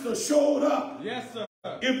master showed up? Yes, sir.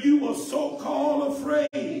 If you were so-called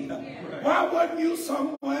afraid, why wasn't you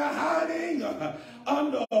somewhere hiding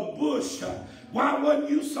under a bush? Why wasn't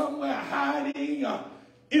you somewhere hiding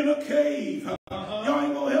in a cave? Y'all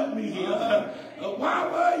ain't gonna help me here. Why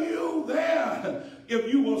were you there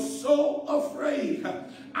if you were so afraid?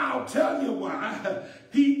 I'll tell you why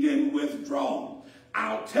he didn't withdraw.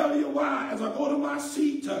 I'll tell you why, as I go to my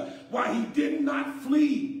seat, why he did not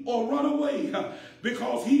flee or run away.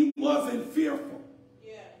 Because he wasn't fearful.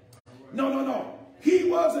 No. He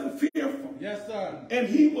wasn't fearful. Yes, sir. And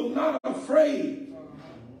he was not afraid,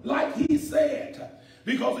 like he said.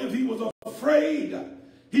 Because if he was afraid,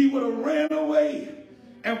 he would have ran away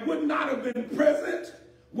and would not have been present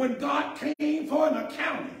when God came for an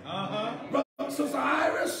accounting. Brother, Sister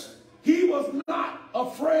Iris, he was not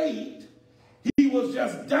afraid. He was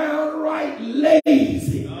just downright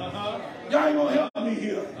lazy. Y'all ain't gonna help me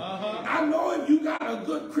here. I know if you got a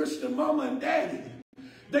good Christian mama and daddy,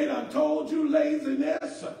 they done told you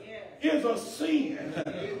laziness is a sin.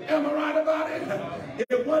 Am I right about it?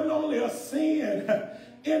 It wasn't only a sin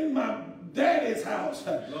in my daddy's house,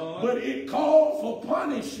 but it called for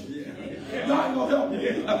punishment. Y'all ain't gonna help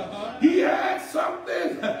me. He had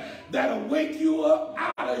something that'll wake you up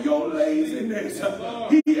out of your laziness.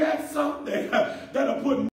 He had something that'll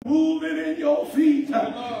put movement in your feet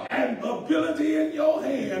and ability in your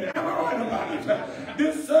hand. Am I right about it?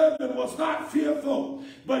 This servant was not fearful,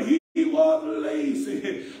 but he was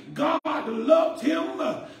lazy. God loved him,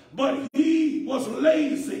 but he was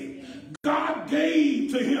lazy. God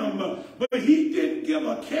gave to him, but he didn't give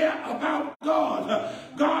a care about God.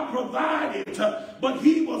 God provided, but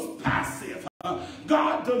he was passive.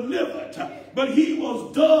 God delivered, but he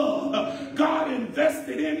was dumb. God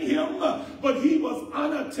invested in him, but he was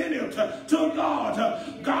unattentive to God.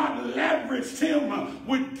 God leveraged him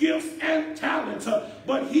with gifts and talents,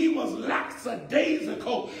 but he was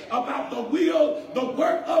lackadaisical about the will, the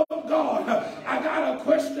work of God. I got a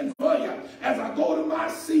question for you as I go to my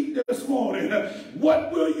seat this morning.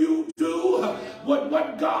 What will you do?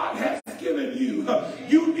 What God has given you?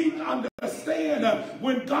 You need to understand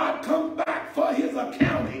when God comes back for his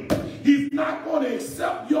accounting, he's not going to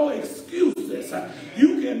accept your excuses.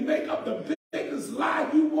 You can make up the biggest lie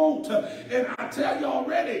you want, and I tell you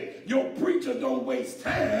already, your preacher don't waste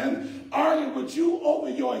time arguing with you over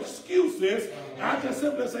your excuses. I just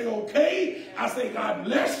simply say, okay. I say, God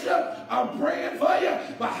bless you. I'm praying for you.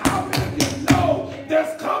 But how many of you know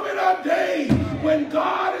there's coming a day when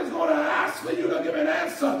God is going to ask for you to give an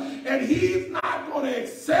answer, and he's not going to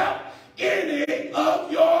accept any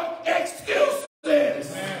of your excuses.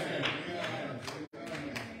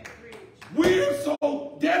 We're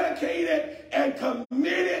so dedicated and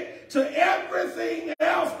committed to everything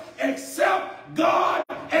else except God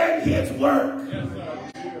and his work.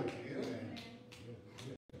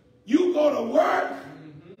 You go to work,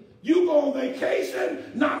 you go on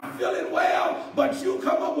vacation, not feeling well, but you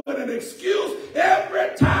come up with an excuse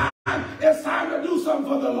every time it's time to do something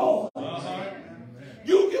for the Lord.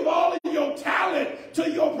 You give all of your talent to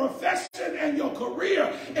your profession and your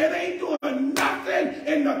career and ain't doing nothing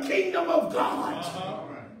in the kingdom of God.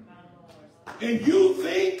 And you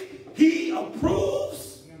think he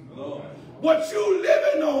approves? What you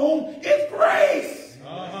living on is grace.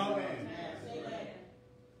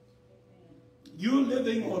 You're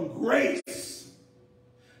living on grace,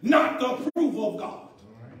 not the approval of God.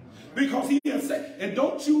 Because he has said, and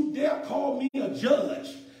don't you dare call me a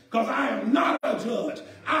judge, because I am not a judge.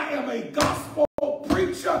 I am a gospel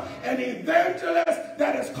preacher, an evangelist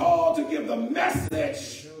that is called to give the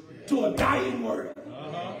message to a dying world.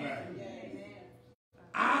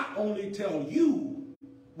 I only tell you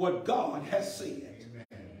what God has said.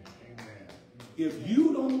 if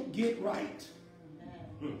you don't get right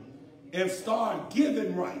and start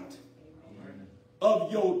giving right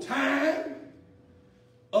of your time,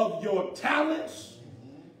 of your talents,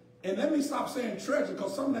 and let me stop saying treasure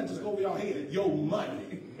because some of that just go over your head, your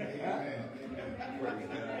money.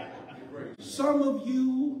 Some of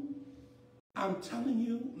you, I'm telling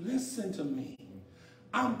you, listen to me.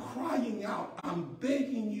 I'm crying out, I'm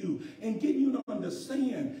begging you and getting you to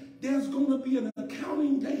understand there's going to be an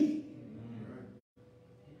accounting day.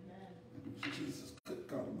 Jesus, good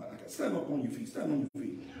God Almighty. Stand up on your feet, stand on your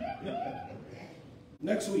feet.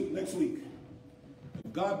 Next week.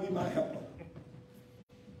 God be my helper.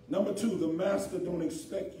 Number 2, the master don't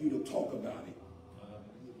expect you to talk about it.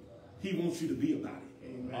 He wants you to be about it.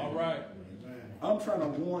 Amen. All right. I'm trying to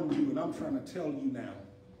warn you and I'm trying to tell you now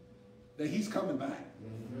that he's coming back.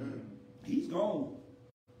 He's gone.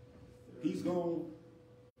 He's gone.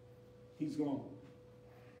 He's gone.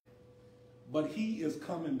 But he is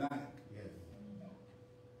coming back.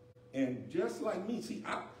 And just like me, see,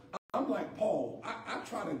 I'm like Paul. I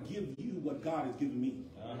try to give you what God has given me.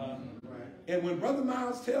 And when Brother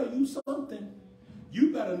Miles tell you something,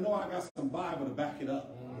 you better know I got some Bible to back it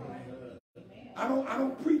up. I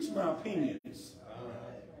don't preach my opinions.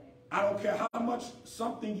 I don't care how much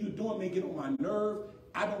something you're doing may get on my nerve.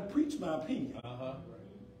 I don't preach my opinion.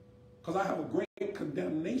 Because I have a great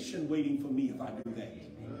condemnation waiting for me if I do that.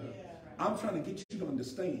 I'm trying to get you to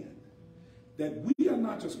understand that we are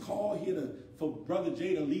not just called here for Brother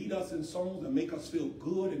Jay to lead us in songs and make us feel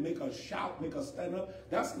good and make us shout, make us stand up.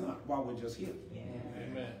 That's not why we're just here.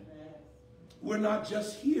 Amen. We're not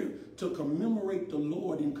just here to commemorate the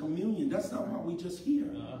Lord in communion. That's not why we're just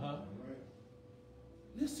here.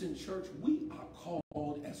 Listen, church, we are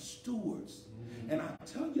called as stewards. And I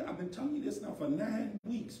tell you, I've been telling you this now for 9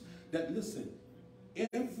 weeks, that listen,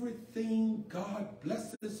 everything God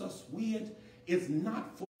blesses us with is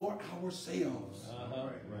not for ourselves.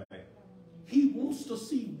 He wants to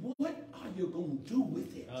see, what are you going to do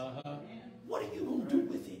with it? What are you going to do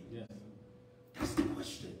with it? That's the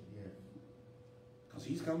question. Because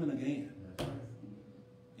he's coming again. And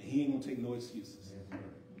he ain't going to take no excuses.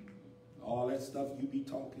 All that stuff you be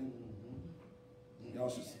talking.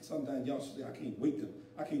 Sometimes y'all should say, I can't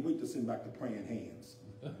wait to send back the praying hands.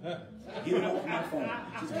 Get it off my phone.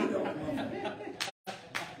 Just get it off my phone.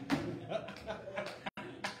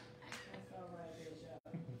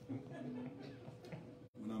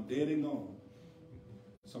 When I'm dead and gone,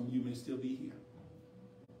 some of you may still be here.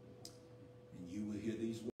 And you will hear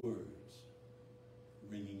these words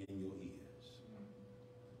ringing in your ears.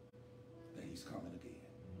 That he's coming again.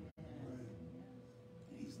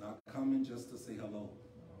 And he's not coming just to say hello.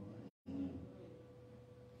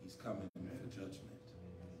 He's coming for judgment.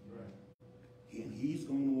 And he's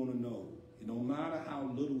going to want to know, it don't matter how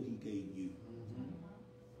little he gave you.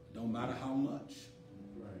 It don't matter how much.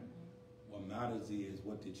 What matters is,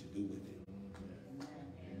 what did you do with it?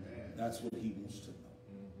 That's what he wants to know.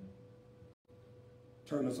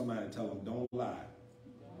 Turn to somebody and tell them, don't lie.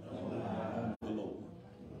 On the Lord.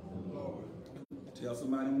 Tell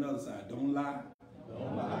somebody on the other side, don't lie.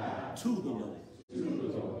 To the Lord.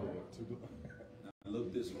 Now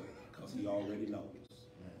look this way, because he already knows.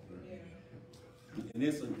 And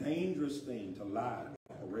it's a dangerous thing to lie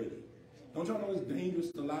already. Don't y'all know it's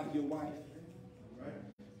dangerous to lie to your wife?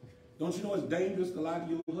 Don't you know it's dangerous to lie to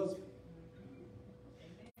your husband?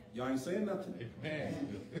 Y'all ain't saying nothing.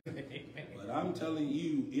 But I'm telling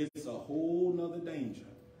you, it's a whole nother danger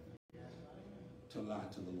to lie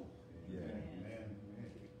to the Lord.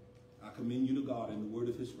 I commend you to God in the word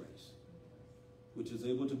of his grace, which is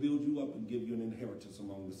able to build you up and give you an inheritance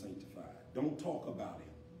among the sanctified. Don't talk about him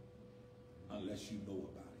unless you know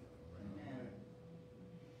about him.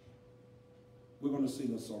 We're going to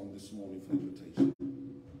sing a song this morning for invitation.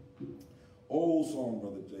 Old song,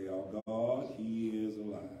 Brother J. Our God, he is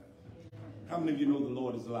alive. How many of you know the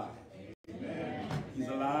Lord is alive? Amen. He's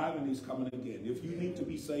alive and he's coming again. If you need to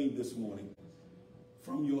be saved this morning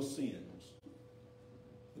from your sins,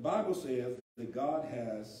 the Bible says that God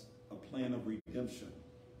has a plan of redemption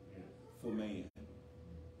for man.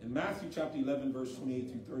 In Matthew chapter 11, verse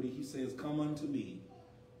 28 through 30, he says, come unto me,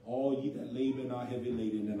 all ye that labor and are heavy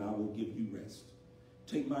laden, and I will give you rest.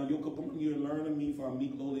 Take my yoke upon you and learn of me, for I am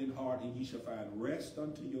meek, lowly in heart, and ye shall find rest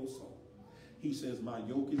unto your soul. He says, my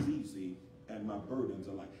yoke is easy and my burdens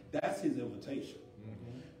are light. That's his invitation.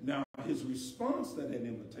 Now, his response to that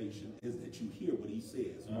invitation is that you hear what he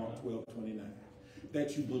says, Mark 12:29.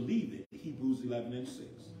 That you believe it, Hebrews 11 and 6.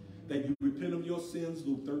 That you repent of your sins,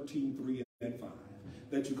 Luke 13:3 and 5.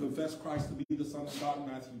 That you confess Christ to be the Son of God,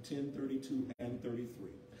 Matthew 10:32 and 33.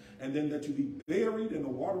 and then that you be buried in the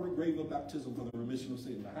watery grave of baptism for the remission of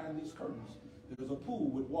sin. Behind these curtains, there's a pool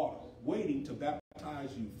with water waiting to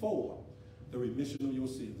baptize you for the remission of your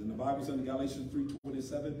sins. And the Bible says in Galatians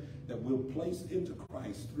 3:27 that we're placed into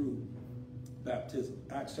Christ through baptism.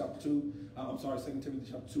 Acts chapter 2, 2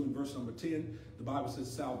 Timothy chapter 2 and verse number 10, the Bible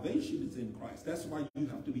says salvation is in Christ. That's why you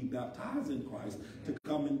have to be baptized in Christ to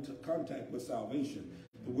come into contact with salvation.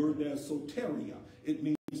 The word there is soteria. It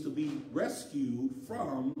means to be rescued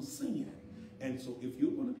from sin. And so if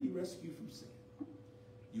you're going to be rescued from sin,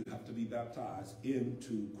 you have to be baptized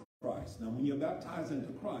into Christ. Now, when you're baptized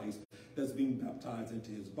into Christ, that's being baptized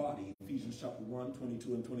into his body. Ephesians chapter 1,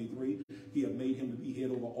 22 and 23, he had made him to be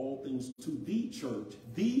head over all things to the church,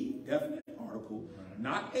 the definite article,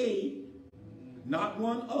 not a, not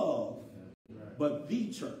one of, but the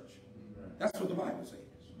church. That's what the Bible says.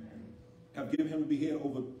 Have given him to be head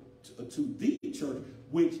over to the church,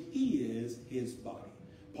 which is his body.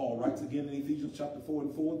 Paul writes again in Ephesians chapter 4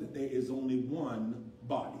 and 4 that there is only one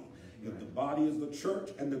body. If the body is the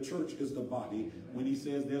church and the church is the body, when he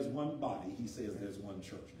says there's one body, he says there's one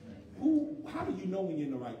church. How do you know when you're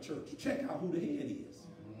in the right church? Check out who the head is.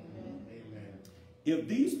 Amen. If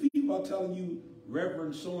these people are telling you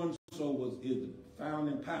Reverend so-and-so is the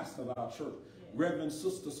founding pastor of our church, Reverend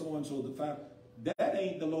Sister so-and-so, that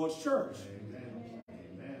ain't the Lord's church.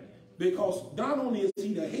 Amen. Because not only is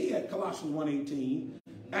he the head, Colossians 1:18,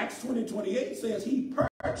 Acts 20:28 says he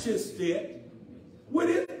purchased it with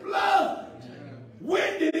his blood.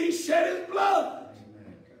 When did he shed his blood?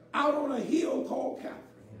 Out on a hill called Calvary.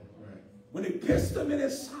 When they pierced him in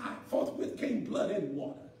his side, forthwith came blood and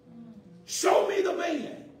water. Show me the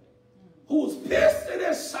man who was pierced in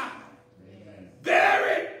his side,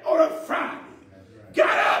 buried on a Friday,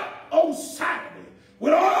 got up on Saturday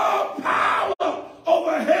with all power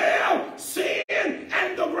over hell, sin,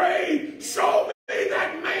 and the grave. Show me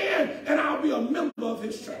that man, and I'll be a member of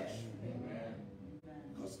his church.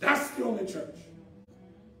 Because that's the only church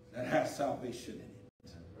that has salvation in it.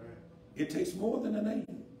 It takes more than a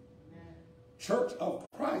name. Church of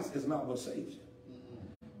Christ is not what saves you.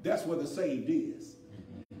 That's what the saved is.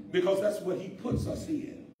 Because that's what he puts us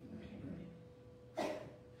in.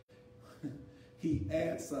 He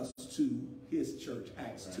adds us to his church.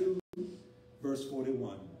 Acts 2, verse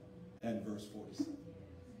 41 and verse 47.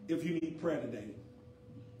 If you need prayer today,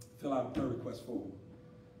 fill out a prayer request form.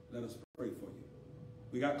 Let us pray for you.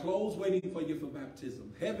 We got clothes waiting for you for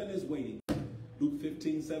baptism. Heaven is waiting, Luke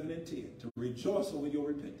 15, 7 and 10, to rejoice over your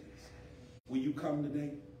repentance. Will you come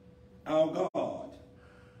today? Our God,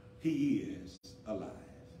 he is alive.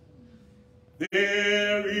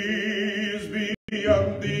 There is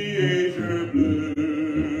beyond the azure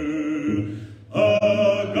blue a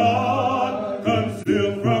God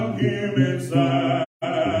concealed from human sight.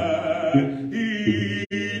 He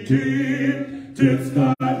tinted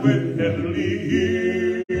sky with heavenly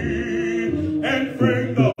hue and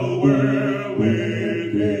framed the world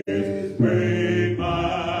with his great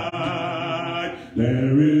might.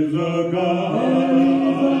 There is a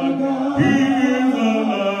God, he is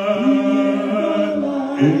alive,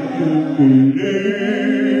 in him we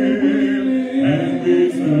live and we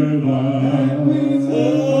survive.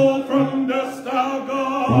 Oh, from dust our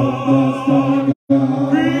God,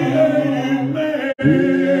 created man,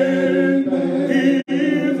 he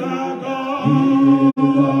is our God,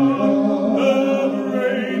 the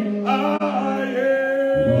great I am.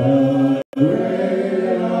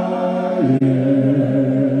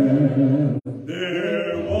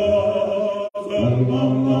 There was a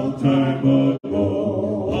long, long time ago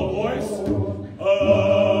a voice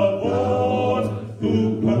who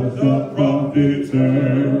put the prophets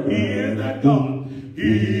heard. He is that God.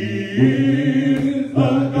 He is the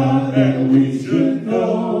God that we should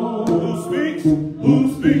know. Who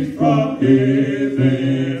speaks from his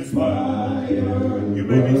inspired. You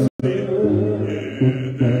may be saying, yeah,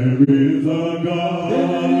 there is a God.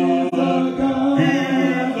 He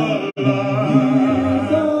is alive.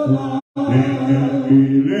 In him we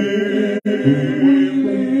live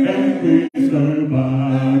and we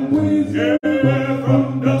survive. Yeah, from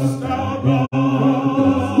dust our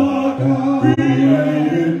God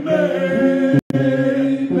created man. He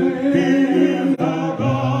is our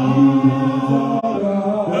God,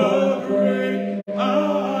 the great I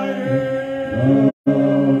am.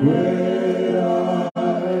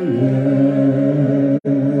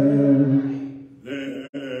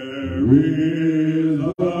 There is a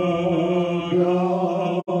God.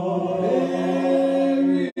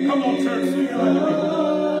 Come on, church, sing it like a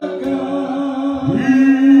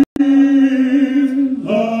He is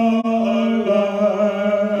alive.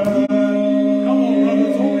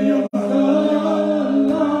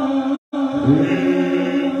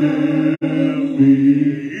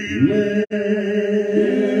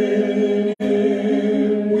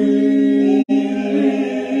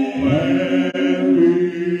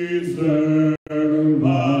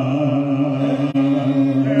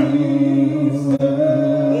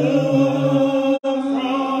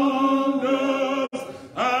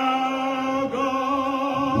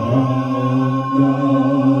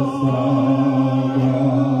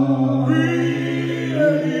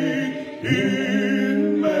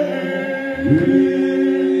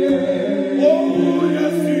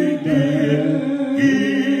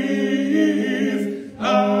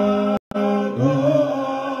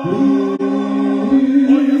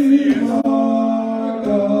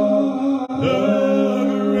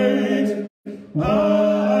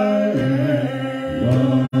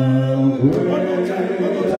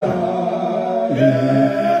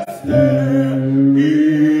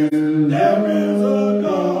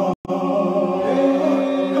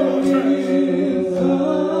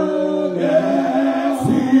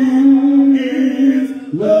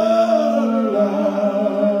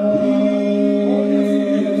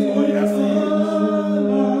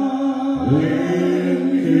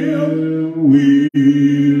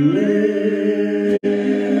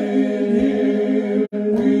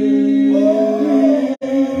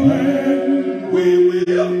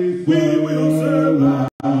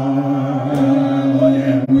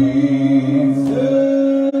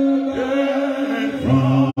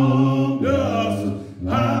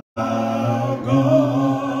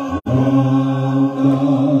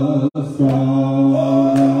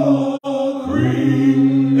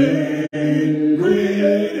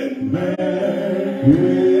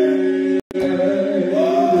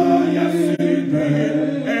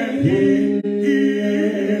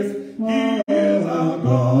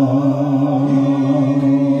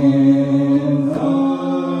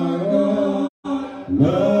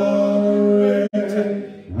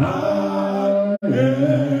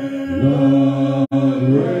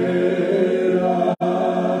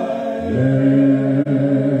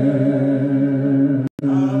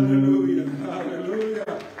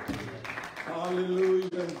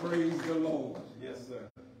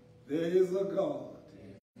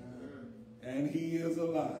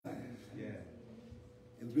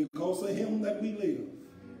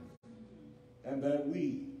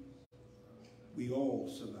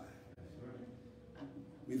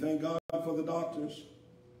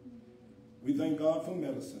 We thank God for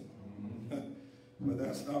medicine, but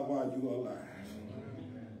that's not why you are alive.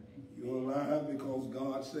 You're alive because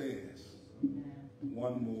God says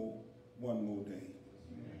one more day.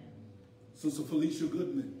 Sister Felicia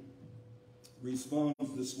Goodman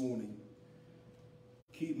responds this morning.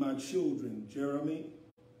 Keep my children, Jeremy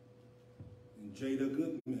and Jada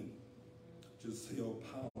Goodman, Giselle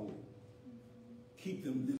Powell. Keep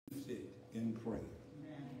them lifted in prayer.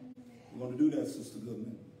 You want to do that, Sister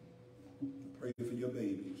Goodman? Pray for your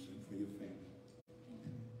babies and for your family.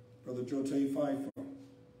 Brother Jote Pfeiffer,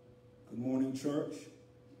 good morning, church.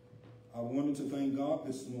 I wanted to thank God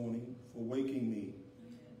this morning for waking me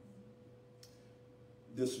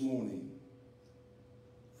this morning,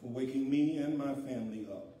 for waking me and my family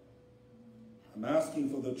up. I'm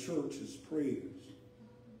asking for the church's prayers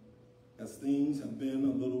as things have been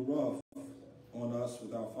a little rough on us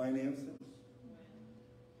with our finances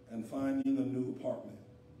and finding a new apartment.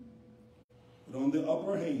 But on the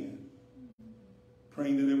upper hand,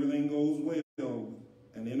 praying that everything goes well,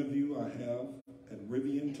 an interview I have at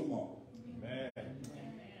Rivian tomorrow. Amen.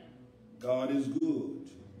 God is good,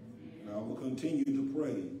 and I will continue to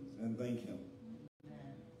pray and thank him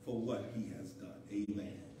for what he has done.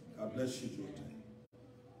 Amen. God bless you, Jordan.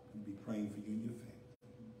 I'll be praying for you and your family.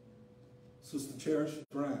 Sister Cherish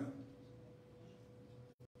Brown,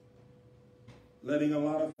 letting a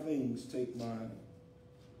lot of things take my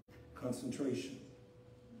concentration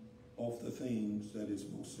off the things that is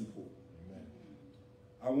most important. Amen.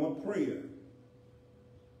 I want prayer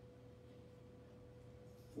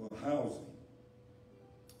for housing.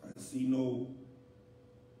 I see no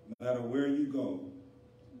matter where you go,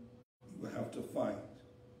 you will have to fight.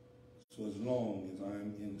 So as long as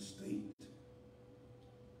I'm in the state,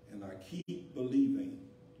 and I keep believing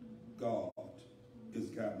God has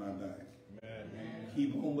got my back. Amen.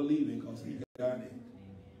 Keep on believing because he got it.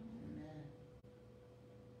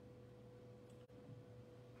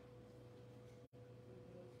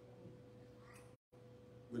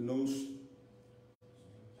 With no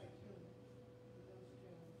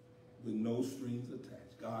strings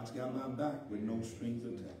attached. God's got my back with no strings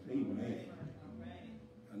attached. Amen.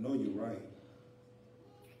 I know you're right.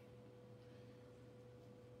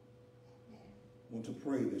 I want to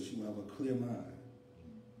pray that she will have a clear mind,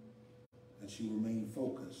 that she will remain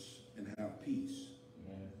focused and have peace.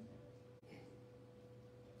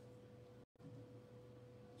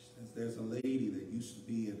 There's a lady that used to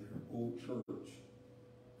be in her old church,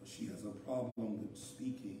 but she has a problem with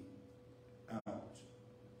speaking out.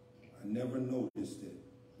 I never noticed it,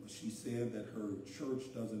 but she said that her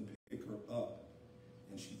church doesn't pick her up,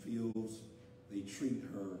 and she feels they treat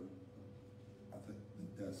her, I think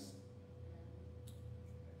that's,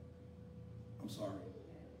 I'm sorry,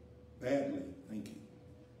 badly, thank you.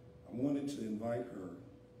 I wanted to invite her,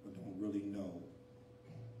 but don't really know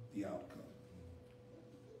the outcome.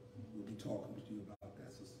 We'll be talking to you about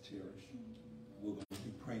that, Sister Cherish. We're going to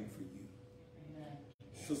be praying for you. Amen.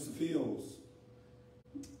 Sister Fields,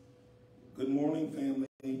 good morning, family.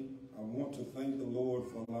 I want to thank the Lord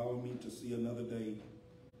for allowing me to see another day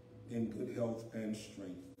in good health and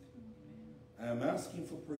strength. I am asking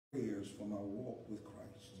for prayers for my walk with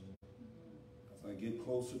Christ. As I get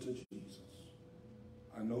closer to Jesus,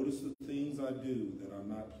 I notice the things I do that are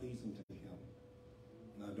not pleasing to him,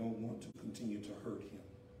 and I don't want to continue to hurt him.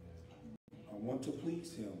 I want to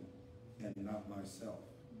please him and not myself.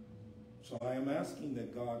 So I am asking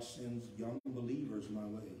that God sends young believers my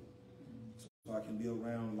way so I can be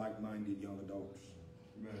around like-minded young adults.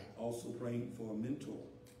 Amen. Also praying for a mentor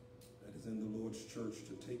that is in the Lord's church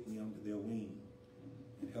to take me under their wing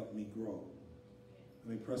and help me grow.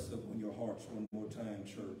 Let me press it up on your hearts one more time,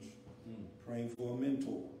 church. Praying for a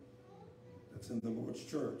mentor that's in the Lord's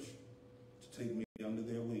church to take me under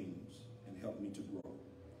their wings and help me to grow.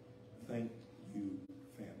 Thank you,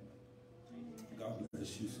 family. God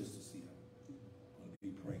bless you, Sister Sia. I'm going to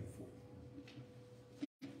be praying for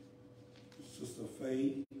you. Sister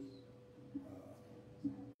Faye,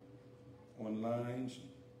 online, she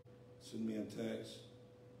sent me a text.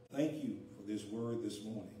 Thank you for this word this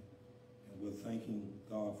morning. And we're thanking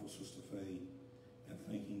God for Sister Faye and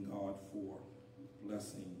thanking God for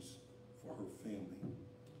blessings for her family.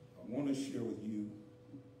 I want to share with you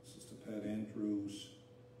Sister Pat Andrews'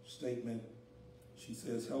 statement. She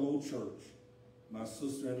says, "Hello, church. My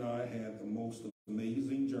sister and I had the most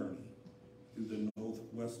amazing journey through the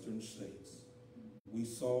northwestern states. We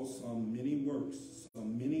saw many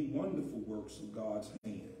wonderful works of God's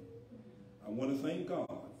hand. I want to thank God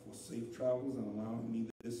for safe travels and allowing me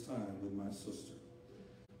this time with my sister.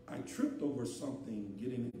 I tripped over something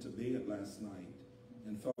getting into bed last night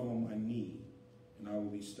and fell on my knee, and I will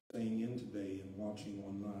be staying in today and watching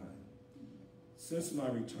online. Since my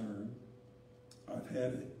return, I've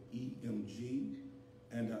had an EMG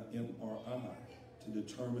and an MRI to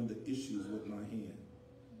determine the issues with my hand.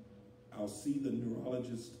 I'll see the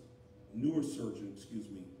neurosurgeon,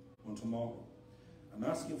 on tomorrow. I'm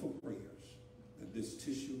asking for prayers that this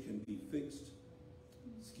tissue can be fixed,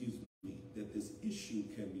 that this issue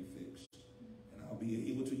can be fixed, and I'll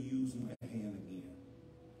be able to use my hand again.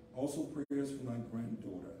 Also prayers for my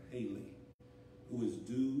granddaughter, Haley, who is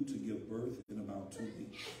due to give birth in about 2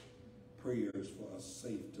 weeks. Prayers for a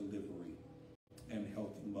safe delivery and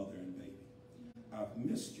healthy mother and baby. I've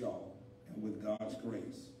missed y'all, and with God's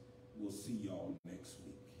grace, we'll see y'all next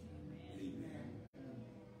week. Amen.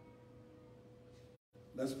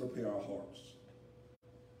 Let's prepare our hearts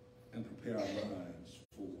and prepare our minds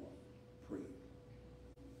for prayer.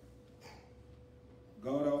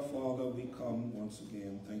 God our Father, we come once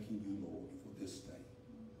again thanking you, Lord, for this day.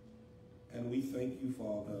 And we thank you,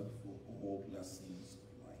 Father, for all blessings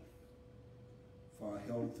of life, for our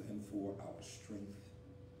health and for our strength.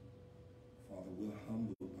 Father, we're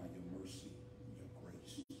humbled by your mercy, your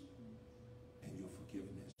grace, and your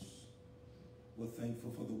forgiveness. We're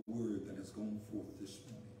thankful for the word that has gone forth this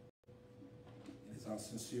morning. It is our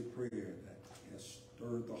sincere prayer that has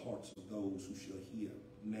stirred the hearts of those who shall hear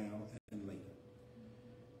now and later,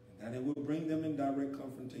 and that it will bring them in direct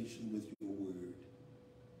confrontation with your word,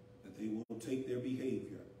 that they will take their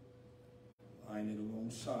behavior, line it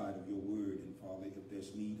alongside of your word, and Father, if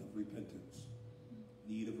there's need of repentance,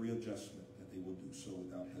 need of readjustment, that they will do so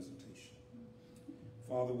without hesitation.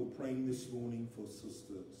 Father, we're praying this morning for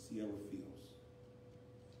Sister Sierra Fields.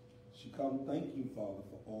 She come, thank you, Father,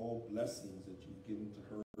 for all blessings that you've given to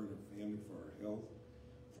her and her family, for her health,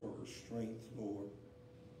 for her strength, Lord.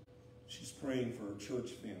 She's praying for her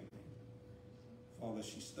church family. Father,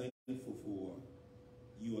 she's thankful for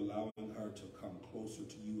you allowing her to come closer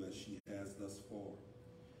to you as she has thus far.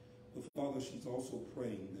 But Father, she's also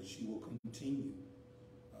praying that she will continue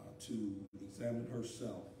to examine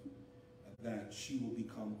herself, that she will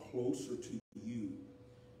become closer to you.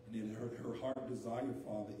 And in her heart desire,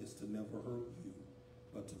 Father, is to never hurt you,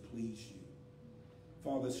 but to please you.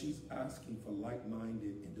 Father, she's asking for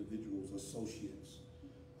like-minded individuals, associates,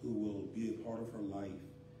 who will be a part of her life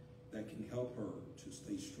that can help her to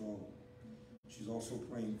stay strong. She's also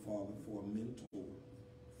praying, Father, for a mentor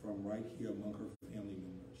from right here among her family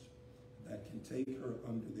members that can take her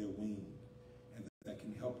under their wing and that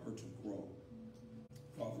can help her to grow.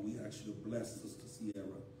 Father, we ask you to bless Sister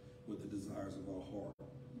Sierra with the desires of our heart,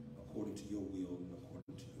 according to your will and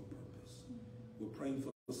according to your purpose. We're praying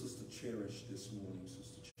for Sister Cherish this morning,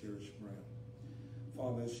 Sister Cherish Brown.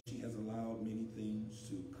 Father, she has allowed many things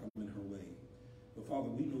to come in her way. But Father,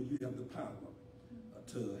 we know you have the power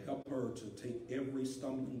to help her to take every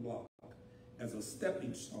stumbling block as a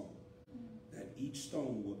stepping stone, that each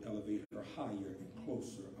stone will elevate her higher and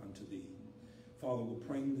closer unto thee. Father, we're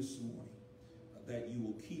praying this morning that you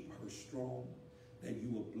will keep her strong, that you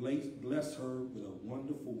will bless her with a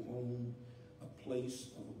wonderful home, a place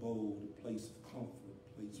of abode, a place of comfort,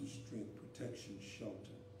 a place of strength, protection,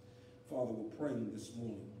 shelter. Father, we're praying this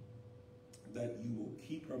morning that you will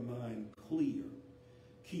keep her mind clear,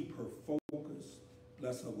 keep her focused,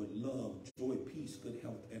 bless her with love, joy, peace, good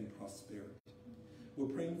health, and prosperity. We're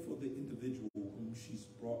praying for the individual whom she's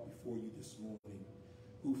brought before you this morning,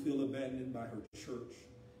 who feel abandoned by her church.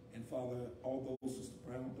 And Father, although Sister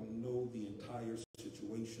Brown don't know the entire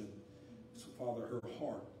situation, so Father, her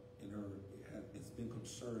heart and her has been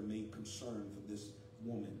made concerned for this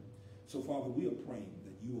woman. So Father, we are praying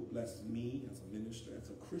that you will bless me as a minister, as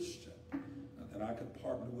a Christian, that I could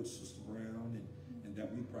partner with Sister Brown and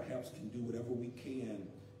that we perhaps can do whatever we can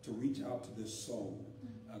to reach out to this soul,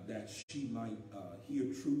 that she might hear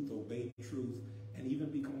truth, obey truth, and even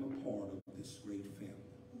become a part of this great family.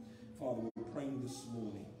 Father, we're praying this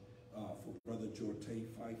morning for Brother Jorte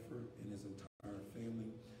Pfeiffer and his entire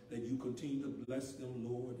family, that you continue to bless them,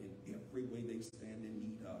 Lord, in every way they stand in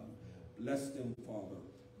need of. Bless them, Father,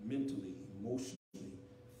 mentally, emotionally,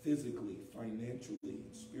 physically, financially,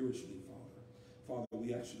 and spiritually, Father. Father,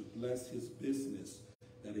 we ask you to bless his business,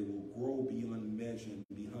 that it will grow beyond measure and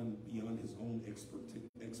beyond his own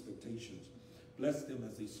expectations. Bless them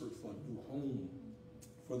as they search for a new home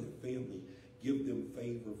for their family. Give them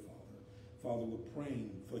favor, Father. Father, we're praying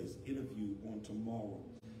for his interview on tomorrow.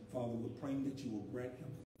 Father, we're praying that you will grant him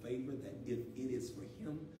favor, that if it is for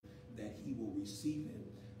him, that he will receive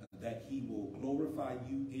it, that he will glorify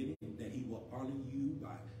you in it, that he will honor you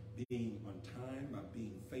by being on time, by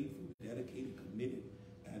being faithful, dedicated, committed,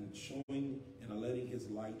 and showing and letting his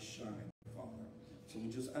light shine, Father. So we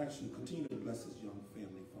just ask you to continue to bless his young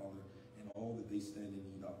family, Father, and all that they stand in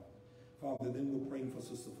need of. Father, then we're praying for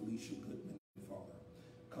Sister Felicia Goodman, Father,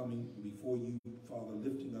 coming before you, Father,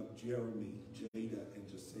 lifting up Jeremy, Jada, and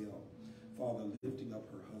Giselle. Father, lifting up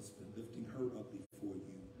her husband, lifting her up before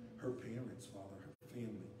you, her parents, Father, her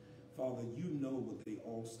family. Father, you know what they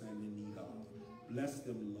all stand in need of. Bless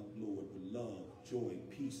them, Lord, with love, joy,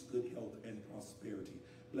 peace, good health, and prosperity.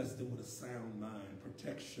 Bless them with a sound mind,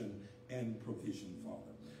 protection, and provision,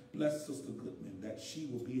 Father. Bless Sister Goodman, that she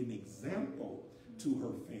will be an example to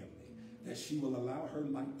her family, that she will allow her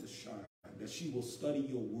light to shine, that she will study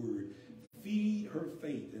your word, feed her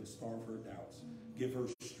faith and starve her doubts. Give her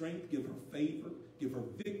strength, give her favor, give her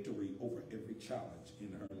victory over every challenge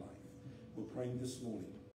in her life. We're praying this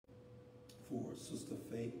morning for Sister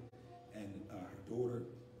Faye and her daughter,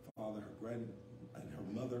 Father, her and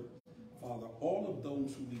her mother. Father, all of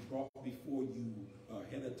those who we brought before you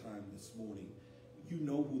ahead of time this morning, you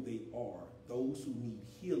know who they are. Those who need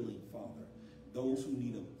healing, Father. Those who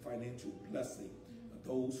need a financial blessing.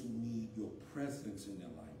 Those who need your presence in their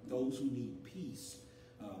life. Those who need peace.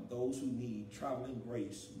 Those who need traveling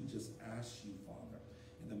grace. We just ask you, Father,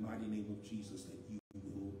 in the mighty name of Jesus, that you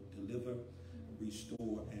will deliver,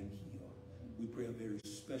 restore, and heal. We pray a very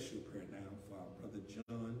special prayer now for our brother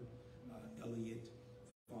John Elliott.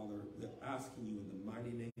 Father, we're asking you in the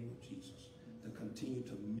mighty name of Jesus to continue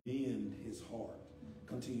to mend his heart,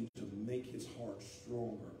 continue to make his heart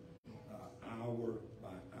stronger, hour by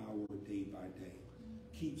hour, day by day.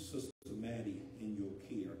 Keep Sister Maddie in your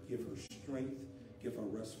care. Give her strength, give her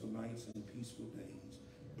restful nights and peaceful days.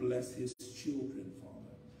 Bless his children,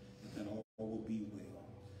 Father, and that all will be well.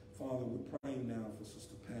 Father, we're praying now for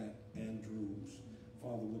Sister Pat Andrews.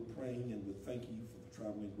 Father, we're praying and we're thanking you for the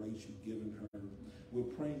traveling grace you've given her.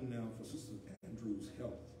 We're praying now for Sister Andrews'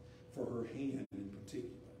 health, for her hand in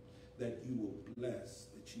particular, that you will bless,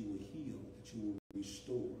 that you will heal, that you will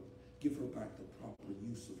restore. Give her back the proper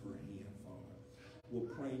use of her hand, Father. We're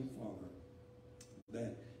praying, Father,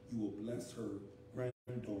 that you will bless her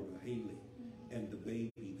granddaughter, Haley, and the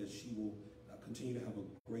baby, that she will continue to have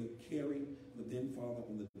a great caring, but then, Father,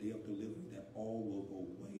 on the day of delivery, that all will go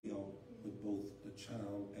well with both the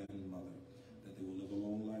child and mother, that they will live a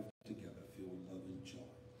long life together, filled with love and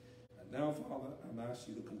joy. And now, Father, I'm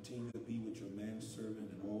asking you to continue to be with your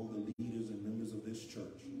manservant and all the leaders and members of this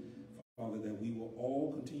church. Father, that we will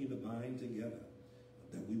all continue to bind together,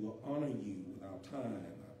 that we will honor you with our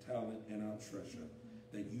time, our talent, and our treasure,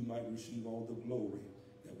 that you might receive all the glory,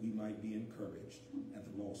 that we might be encouraged, and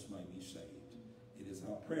the lost might be saved. It is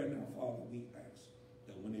our prayer now, Father, we ask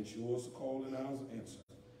that when it's yours to call and ours answer,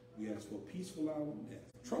 We ask for a peaceful hour of death,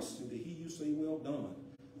 trusting to hear you say, well done,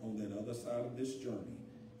 on that other side of this journey.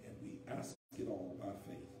 And we ask it all by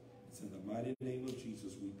faith. It's in the mighty name of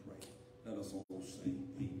Jesus we pray. Let us all say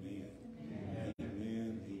amen. Amen.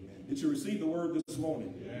 Amen. Amen. Did you receive the word this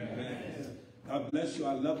morning? Amen. God bless you.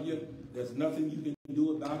 I love you. There's nothing you can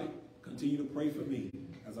do about it. Continue to pray for me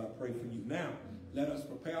as I pray for you. Now, let us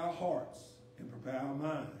prepare our hearts and prepare our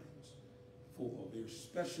minds for a very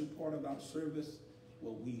special part of our service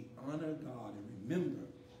where we honor God and remember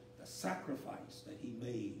the sacrifice that he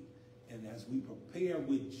made, and as we prepare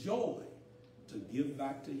with joy to give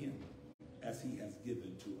back to him as he has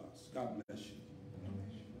given to us. God bless you.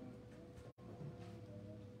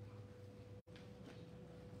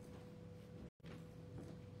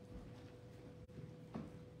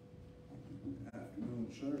 Afternoon,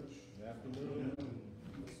 church. Afternoon.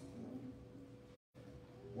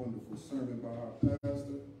 Wonderful sermon by our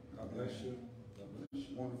pastor. God bless you.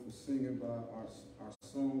 Wonderful singing by our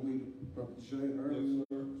song leader, Brother Jay earlier. Yes,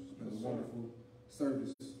 sir. It's been a wonderful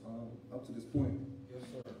service up to this point. Yes,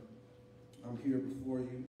 sir. I'm here before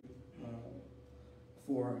you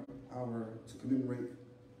to commemorate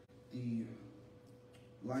the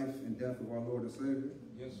life and death of our Lord and Savior.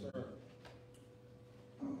 Yes, sir.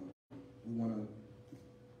 We want to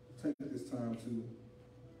take this time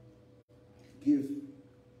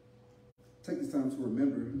to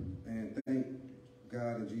remember and thank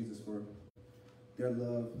God and Jesus for their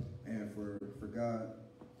love and for God's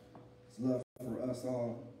love for us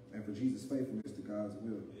all and for Jesus' faithfulness to God's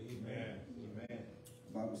will. Amen. Amen.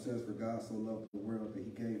 The Bible says, for God so loved the world that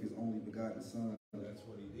he gave his only begotten son. That's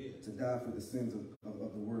what he did. To die for the sins of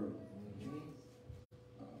the world.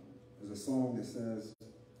 There's a song that says,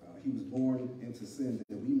 he was born into sin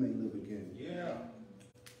that we may live again. Yeah.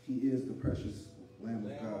 He is the precious Lamb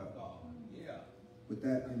of God. Yeah. With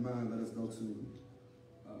that in mind, let us go to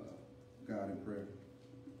God in prayer.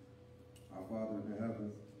 Our Father in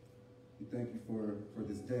heaven, we thank you for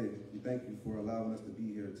this day. We thank you for allowing us to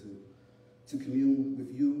be here to commune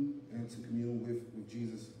with you and to commune with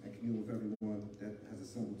Jesus and commune with everyone that has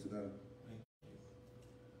assembled today.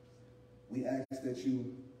 We ask that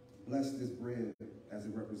you bless this bread as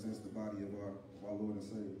it represents the body of our Lord and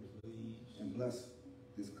Savior. Please. And bless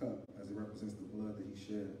this cup as it represents the blood that he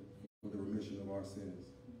shed for the remission of our sins.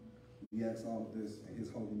 We ask all of this in his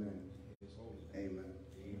holy name. His holy name. Amen.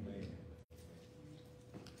 Amen.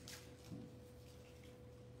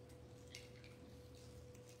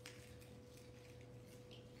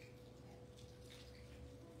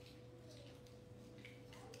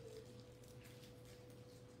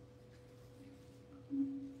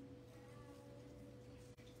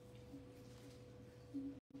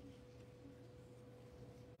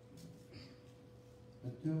 I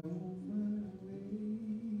don't mind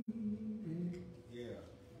waiting. Yeah.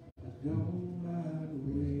 I don't mind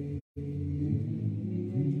waiting.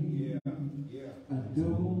 Yeah. Yeah. I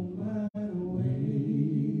don't mind waiting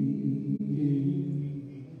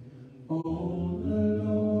on the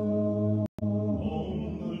Lord. On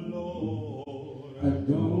the Lord. I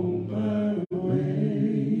don't mind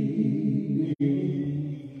waiting.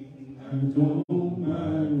 I don't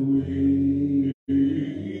mind waiting.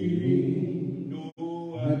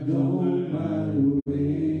 I don't mind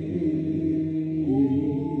waiting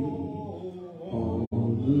on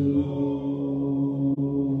the Lord.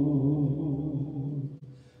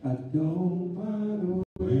 I don't mind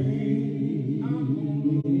waiting.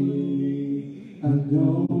 I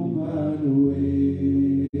don't mind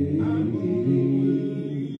waiting.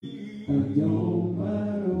 I don't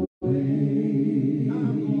mind waiting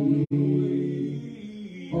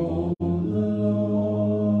on the Lord.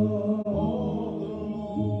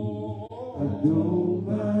 I don't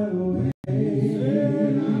mind waiting.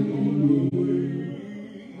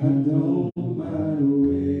 I don't mind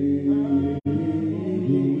waiting.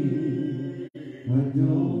 I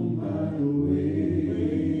don't mind waiting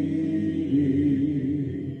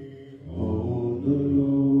on the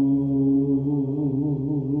Lord.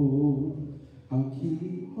 I'll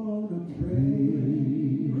keep on praying.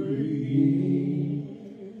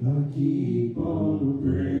 I'll keep on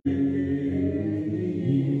praying.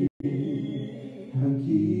 I'll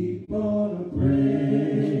keep on praying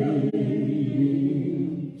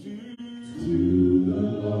to the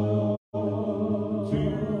Lord.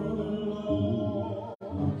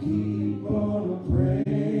 I'll keep on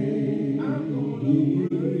praying. I'll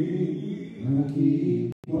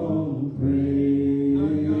keep on praying.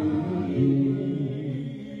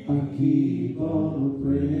 I'll keep on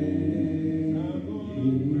praying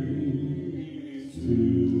to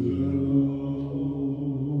the Lord.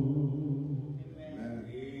 Amen.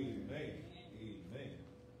 Amen.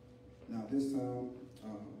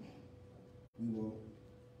 we will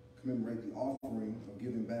commemorate the offering of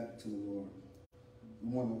giving back to the Lord. We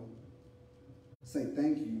want to say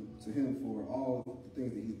thank you to him for all the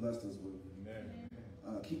things that he's blessed us with.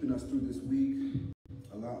 Keeping us through this week,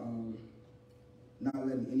 not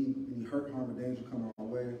letting any hurt, harm, or danger come our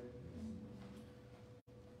way.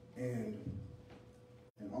 And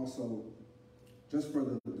also, just for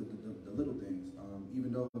the little things,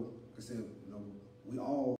 even though, like I said, we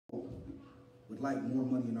all would like more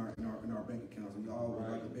money in our bank accounts. We all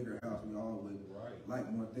would like a bigger house. We all would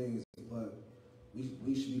like more things, but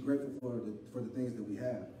we should be grateful for the things that we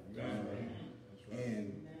have.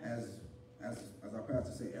 And as our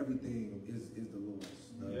pastor said, everything is the Lord's.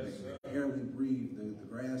 The air we breathe, the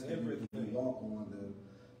grass that we walk on,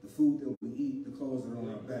 the food that we eat, the clothes that are on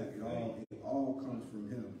our back, it all comes from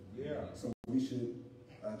him. Yeah. So we should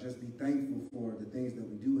just be thankful for the things that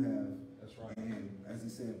we do have. That's right. And as he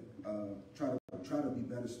said, try to be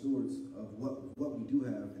better stewards of what we do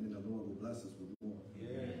have, and then the Lord will bless us with more.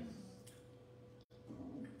 Yes.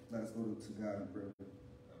 Let us go to God in prayer.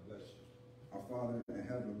 God bless you. Our Father in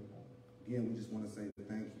heaven, again, we just want to say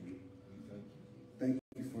thank you. Thank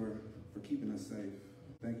you for keeping us safe.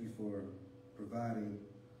 Thank you for providing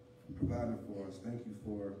for us. Thank you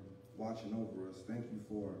for watching over us. Thank you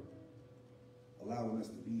for allowing us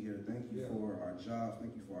to be here. Thank you for our jobs.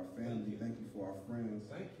 Thank you for our family. Thank you for our friends.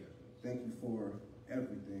 Thank you for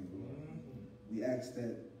everything, Lord. We ask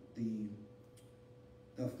that the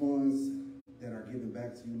funds that are given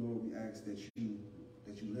back to you, Lord, we ask that you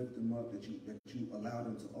lift them up, that you allow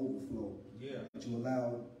them to overflow. That you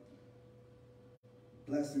allow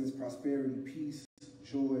blessings, prosperity, peace,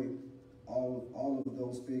 joy, all of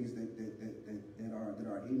those things that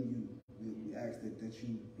are in you. We ask that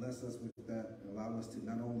you bless us with that and allow us to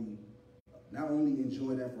not only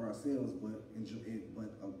enjoy that for ourselves, but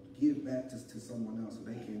give back to someone else so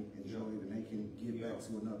they can enjoy it and they can give back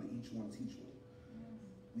to another. Each one teach one.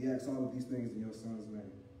 We ask all of these things in your Son's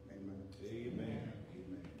name. Amen. Amen.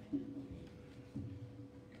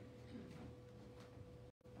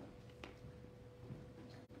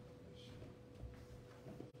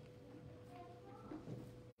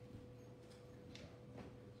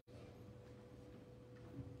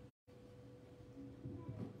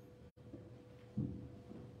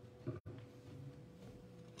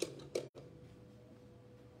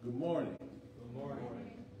 Good morning. Good morning.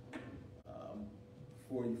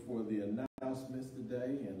 For the announcements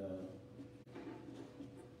today, and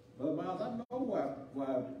Brother Miles, I know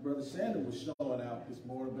why Brother Shannon was showing out this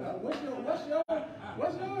morning, but what's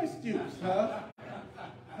your excuse, huh?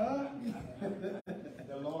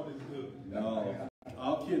 The Lord is good. No,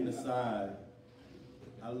 all kidding aside,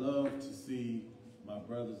 I love to see my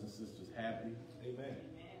brothers and sisters happy. Amen.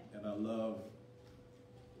 And I love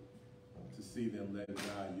to see them let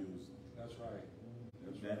God use them. That's right.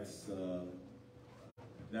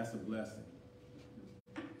 That's a blessing.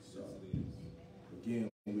 So, again,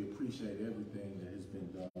 we appreciate everything that has been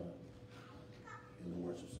done in the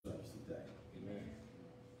worship service today. Amen.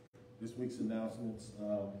 This week's announcements,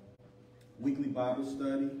 weekly Bible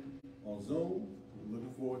study on Zoom. We're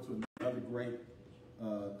looking forward to another great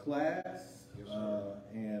class.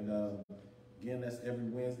 Again, that's every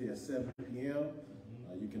Wednesday at 7 p.m.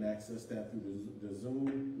 You can access that through the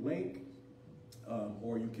Zoom link,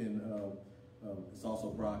 or you can, it's also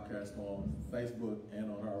broadcast on Facebook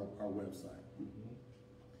and on our website.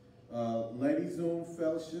 Ladies Zoom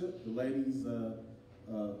Fellowship, the ladies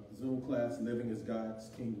Zoom class, Living as God's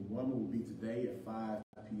Kingdom Woman, will be today at 5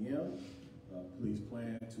 p.m. Please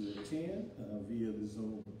plan to attend via the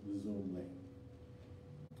Zoom link.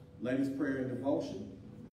 Ladies Prayer and Devotion,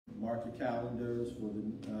 mark your calendars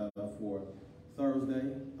for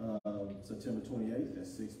Thursday, September 28th at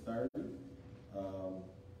 6:30.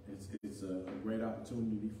 It's a great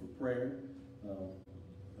opportunity for prayer.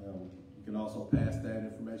 You can also pass that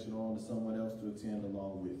information on to someone else to attend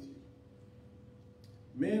along with you.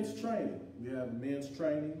 Men's training. We have men's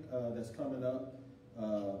training that's coming up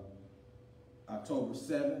October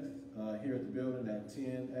 7th here at the building at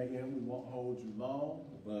 10 a.m. We won't hold you long,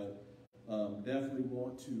 but definitely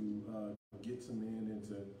want to get some men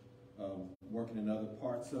into working in other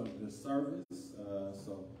parts of the service.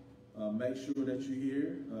 So make sure that you're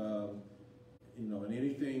here. And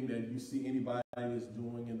anything that you see anybody is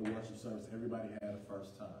doing in the worship service, everybody had a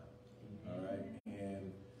first time. All right,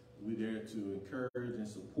 and we're there to encourage and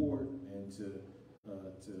support and to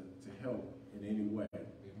help in any way.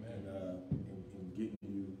 Amen. In getting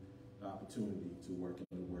you the opportunity to work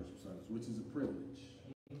in the worship service, which is a privilege.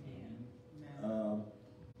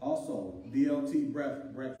 Also, DLT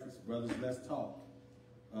breakfast, brothers, let's talk.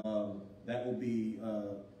 That will be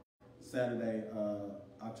Saturday,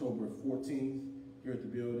 October 14th, here at the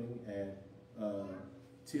building at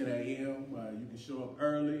 10 a.m. You can show up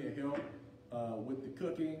early and help with the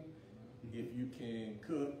cooking, if you can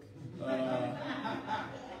cook.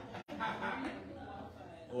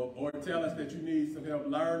 Or tell us that you need some help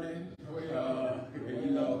learning, and,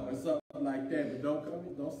 you know, or something like that.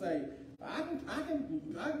 But don't say I can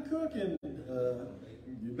cook, and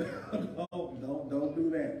you don't do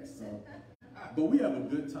that. So, but we have a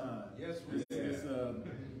good time. Yes,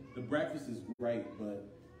 the breakfast is great, but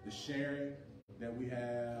the sharing that we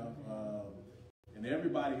have, and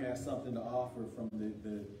everybody has something to offer, from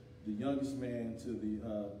the youngest man to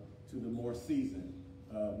the more seasoned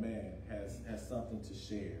man has something to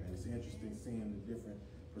share, and it's interesting seeing the different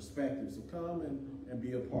perspectives. So come and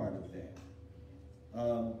be a part of that.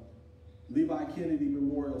 Levi Kennedy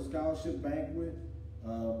Memorial Scholarship Banquet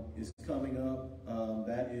is coming up.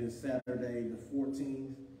 That is Saturday the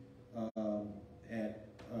 14th at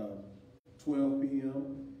 12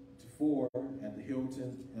 p.m. to 4 at the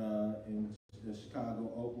Hilton in the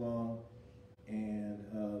Chicago Oak Lawn, and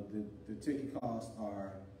the ticket costs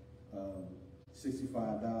are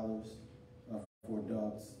 $65 for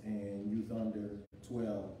adults, and youth under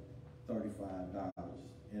 12, $35.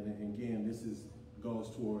 And again, this goes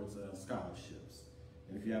towards scholarships.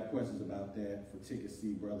 And if you have questions about that, for tickets,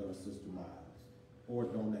 see Brother or Sister Miles, or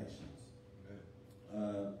donations.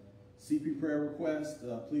 CP prayer request,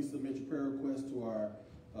 please submit your prayer request to our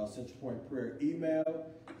Central Point Prayer email,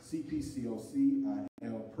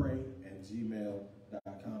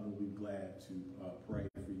 cpcocilpray@gmail.com. We'll be glad to pray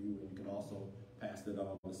for you, and you can also pass that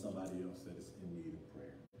on to somebody else that is in need of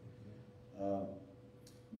prayer.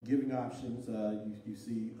 Giving options, you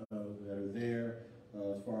see that are there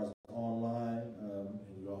as far as online, and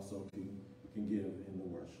you also can give in the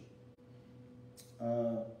worship.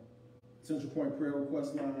 Central Point Prayer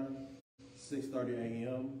Request Line, 6:30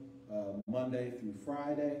 a.m. Monday through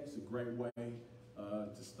Friday. It's a great way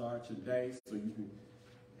to start your day, so you can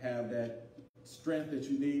have that strength that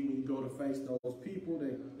you need when you go to face those people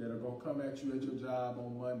that are going to come at you at your job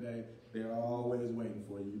on Monday. They're always waiting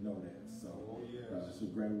for you. You know that. So it's a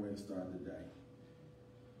great way to start the day.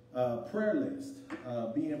 Prayer list.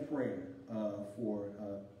 Be in prayer for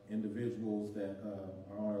individuals that are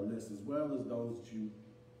on our list, as well as those that you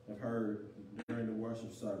have heard during the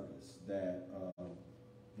worship service that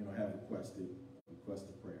have requested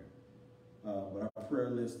prayer. But our prayer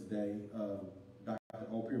list today, Dr.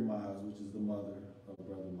 Opie Miles, which is the mother of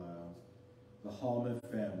Brother Miles, the Hallman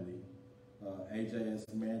family,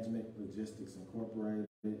 AJS Management Logistics Incorporated,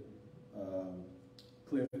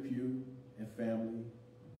 Cliff Pugh and family,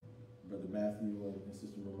 Brother Matthew and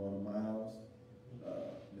Sister Ramona Miles,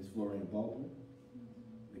 Miss Florian Bolton,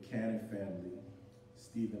 the Cannon family,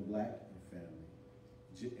 Stephen Black and family,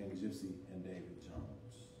 and Gypsy and David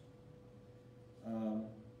Jones.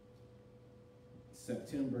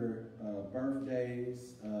 September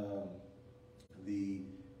birthdays, we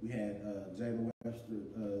had Jalen Webster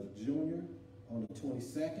Jr. on the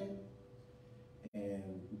 22nd,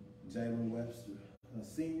 and Jalen Webster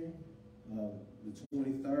Sr. The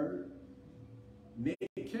 23rd. Nick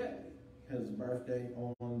Kelly has a birthday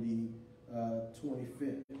on the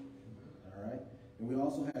 25th. All right, and we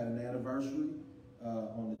also had an anniversary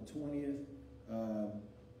on the 20th.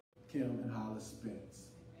 Kim and Hollis Spence.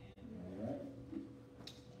 All right.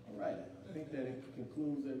 All right. I think that it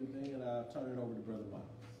concludes everything, and I'll turn it over to Brother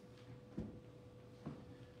Miles.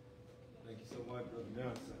 Thank you so much, Brother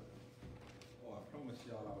Johnson. Oh, I promised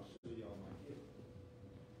y'all I would show y'all my gift.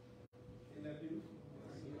 Isn't that beautiful?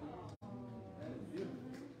 That is beautiful.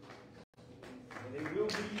 And they will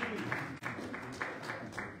be used.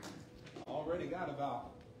 I already got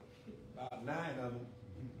about 9 of them,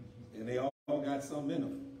 and they all got something in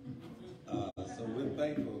them. So we're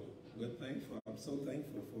thankful. I'm so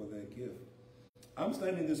thankful for that gift. I'm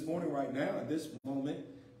standing this morning right now at this moment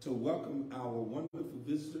to welcome our wonderful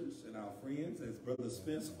visitors and our friends. As Brother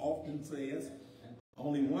Spence often says,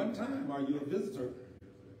 only one time are you a visitor,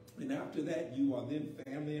 and after that you are then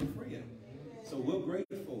family and friend. So we're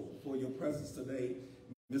grateful for your presence today.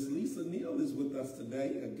 Miss Lisa Neal is with us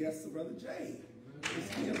today, a guest of Brother Jay. Miss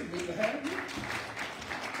Neal, good to have you.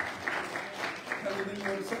 Anything you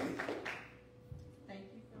want to say?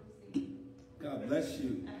 God bless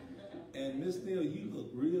you. And Miss Neal, you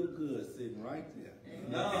look real good sitting right there.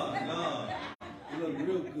 No. You look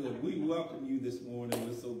real good. We welcome you this morning.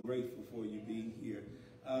 We're so grateful for you being here.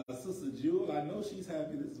 Sister Jewel, I know she's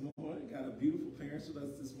happy this morning. Got a beautiful parents with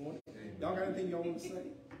us this morning. Y'all got anything y'all want to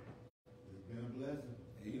say? It's been a blessing.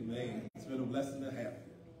 Amen. It's been a blessing to have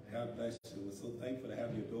you. God bless you. We're so thankful to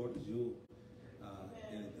have your daughter, Jewel,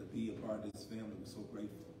 and to be a part part of this family. We're so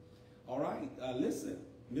grateful. All right, listen,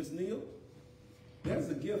 Miss Neal, there's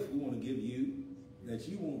a gift we want to give you that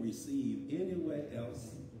you won't receive anywhere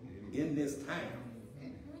else in this town,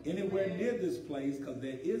 anywhere near this place, because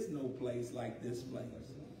there is no place like this place.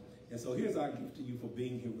 And so here's our gift to you for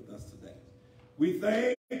being here with us today. We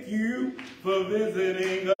thank you for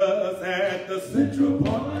visiting us at the Central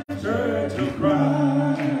Point Church of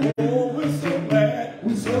Christ. Oh, we're so glad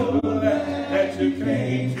that you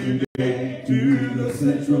came today to the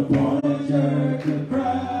Central Point Church of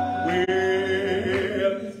Christ. Well,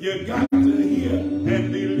 you got to hear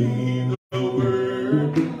and believe the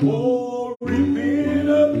word. Oh, repent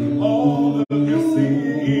of all of your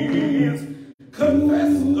sins.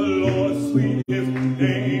 Confess the Lord's sweetest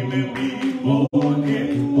name and be born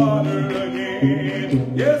in water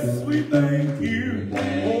again. Yes, we thank you,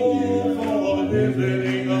 oh, for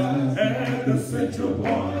visiting us at the Central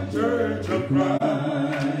Point Church of Christ.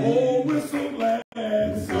 Oh, we're so glad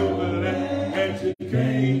that you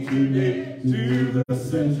came today to the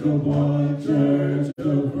Central Point Church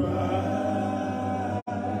of Christ.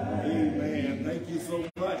 Amen. Thank you so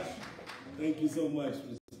much. Thank you so much,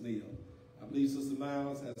 Mrs. Neal. I believe Sister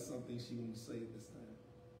Miles has something she wants to say this time.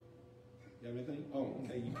 You have anything? Oh,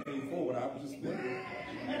 okay. You came forward. I was just wondering.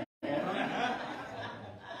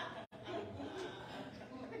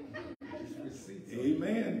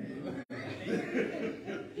 Amen.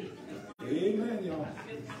 Amen, y'all.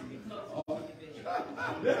 All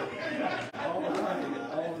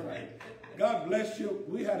right. God bless you.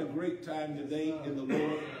 We had a great time today in the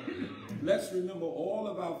Lord. Let's remember all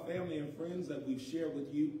of our family and friends that we've shared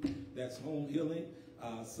with you. That's home healing.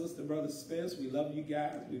 Sister, Brother Spence, we love you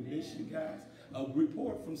guys. We miss you guys. A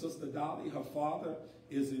report from Sister Dolly. Her father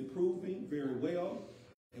is improving very well,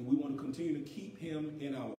 and we want to continue to keep him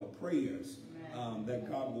in our prayers, that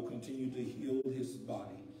God will continue to heal his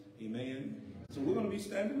body. Amen. So we're going to be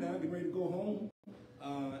standing now, getting ready to go home,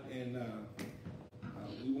 and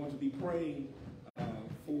we want to be praying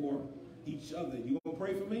for each other. You going to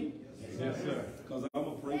pray for me? Yes, sir. Because I'm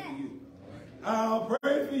going to pray for you. I'll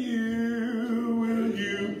pray for you. Will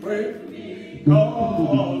you pray for me?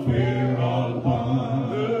 Because we're all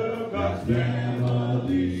one of God's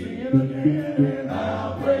family. Sing it again.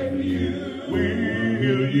 I'll pray for you.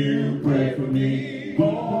 Will you pray for me?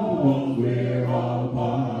 Because we're all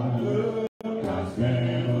part of God's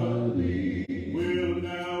family. Well,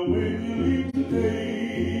 now when you leave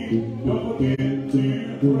today, don't forget to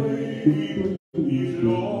pray. You should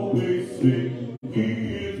always say, He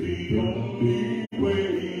is the only way.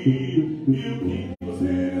 He'll keep us in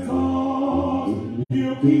His arms.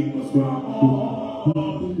 He'll keep us from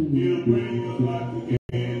harm. He'll bring us back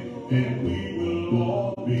again, and we will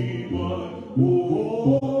all be one.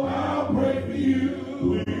 Oh, I'll pray for you.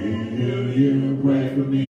 Will you pray for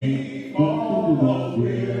me? Oh,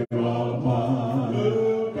 we're all part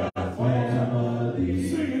of God's family.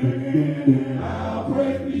 Sing it again. I'll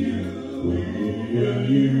pray for you. Will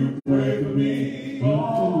you pray for me?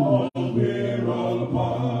 Oh, we're all a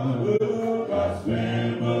part of God's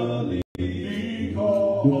family.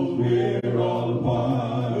 Because we're all a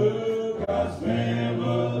part of God's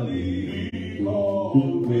family.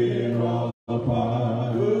 Because we're all a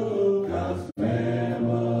part of God's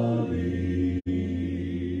family.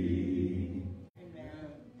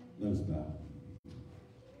 Let us bow.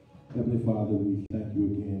 Heavenly Father, we thank you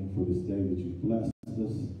again for this day that you've blessed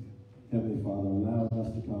us. Heavenly Father, allow us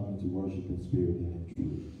to come into worship in spirit and in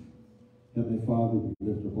truth. Heavenly Father, we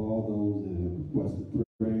lift up all those that have requested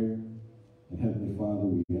prayer. And Heavenly Father,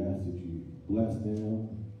 we ask that you bless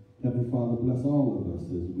them. Heavenly Father, bless all of us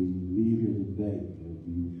as we leave here today. That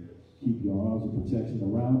you keep your arms of protection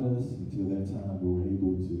around us until that time we're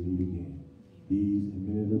able to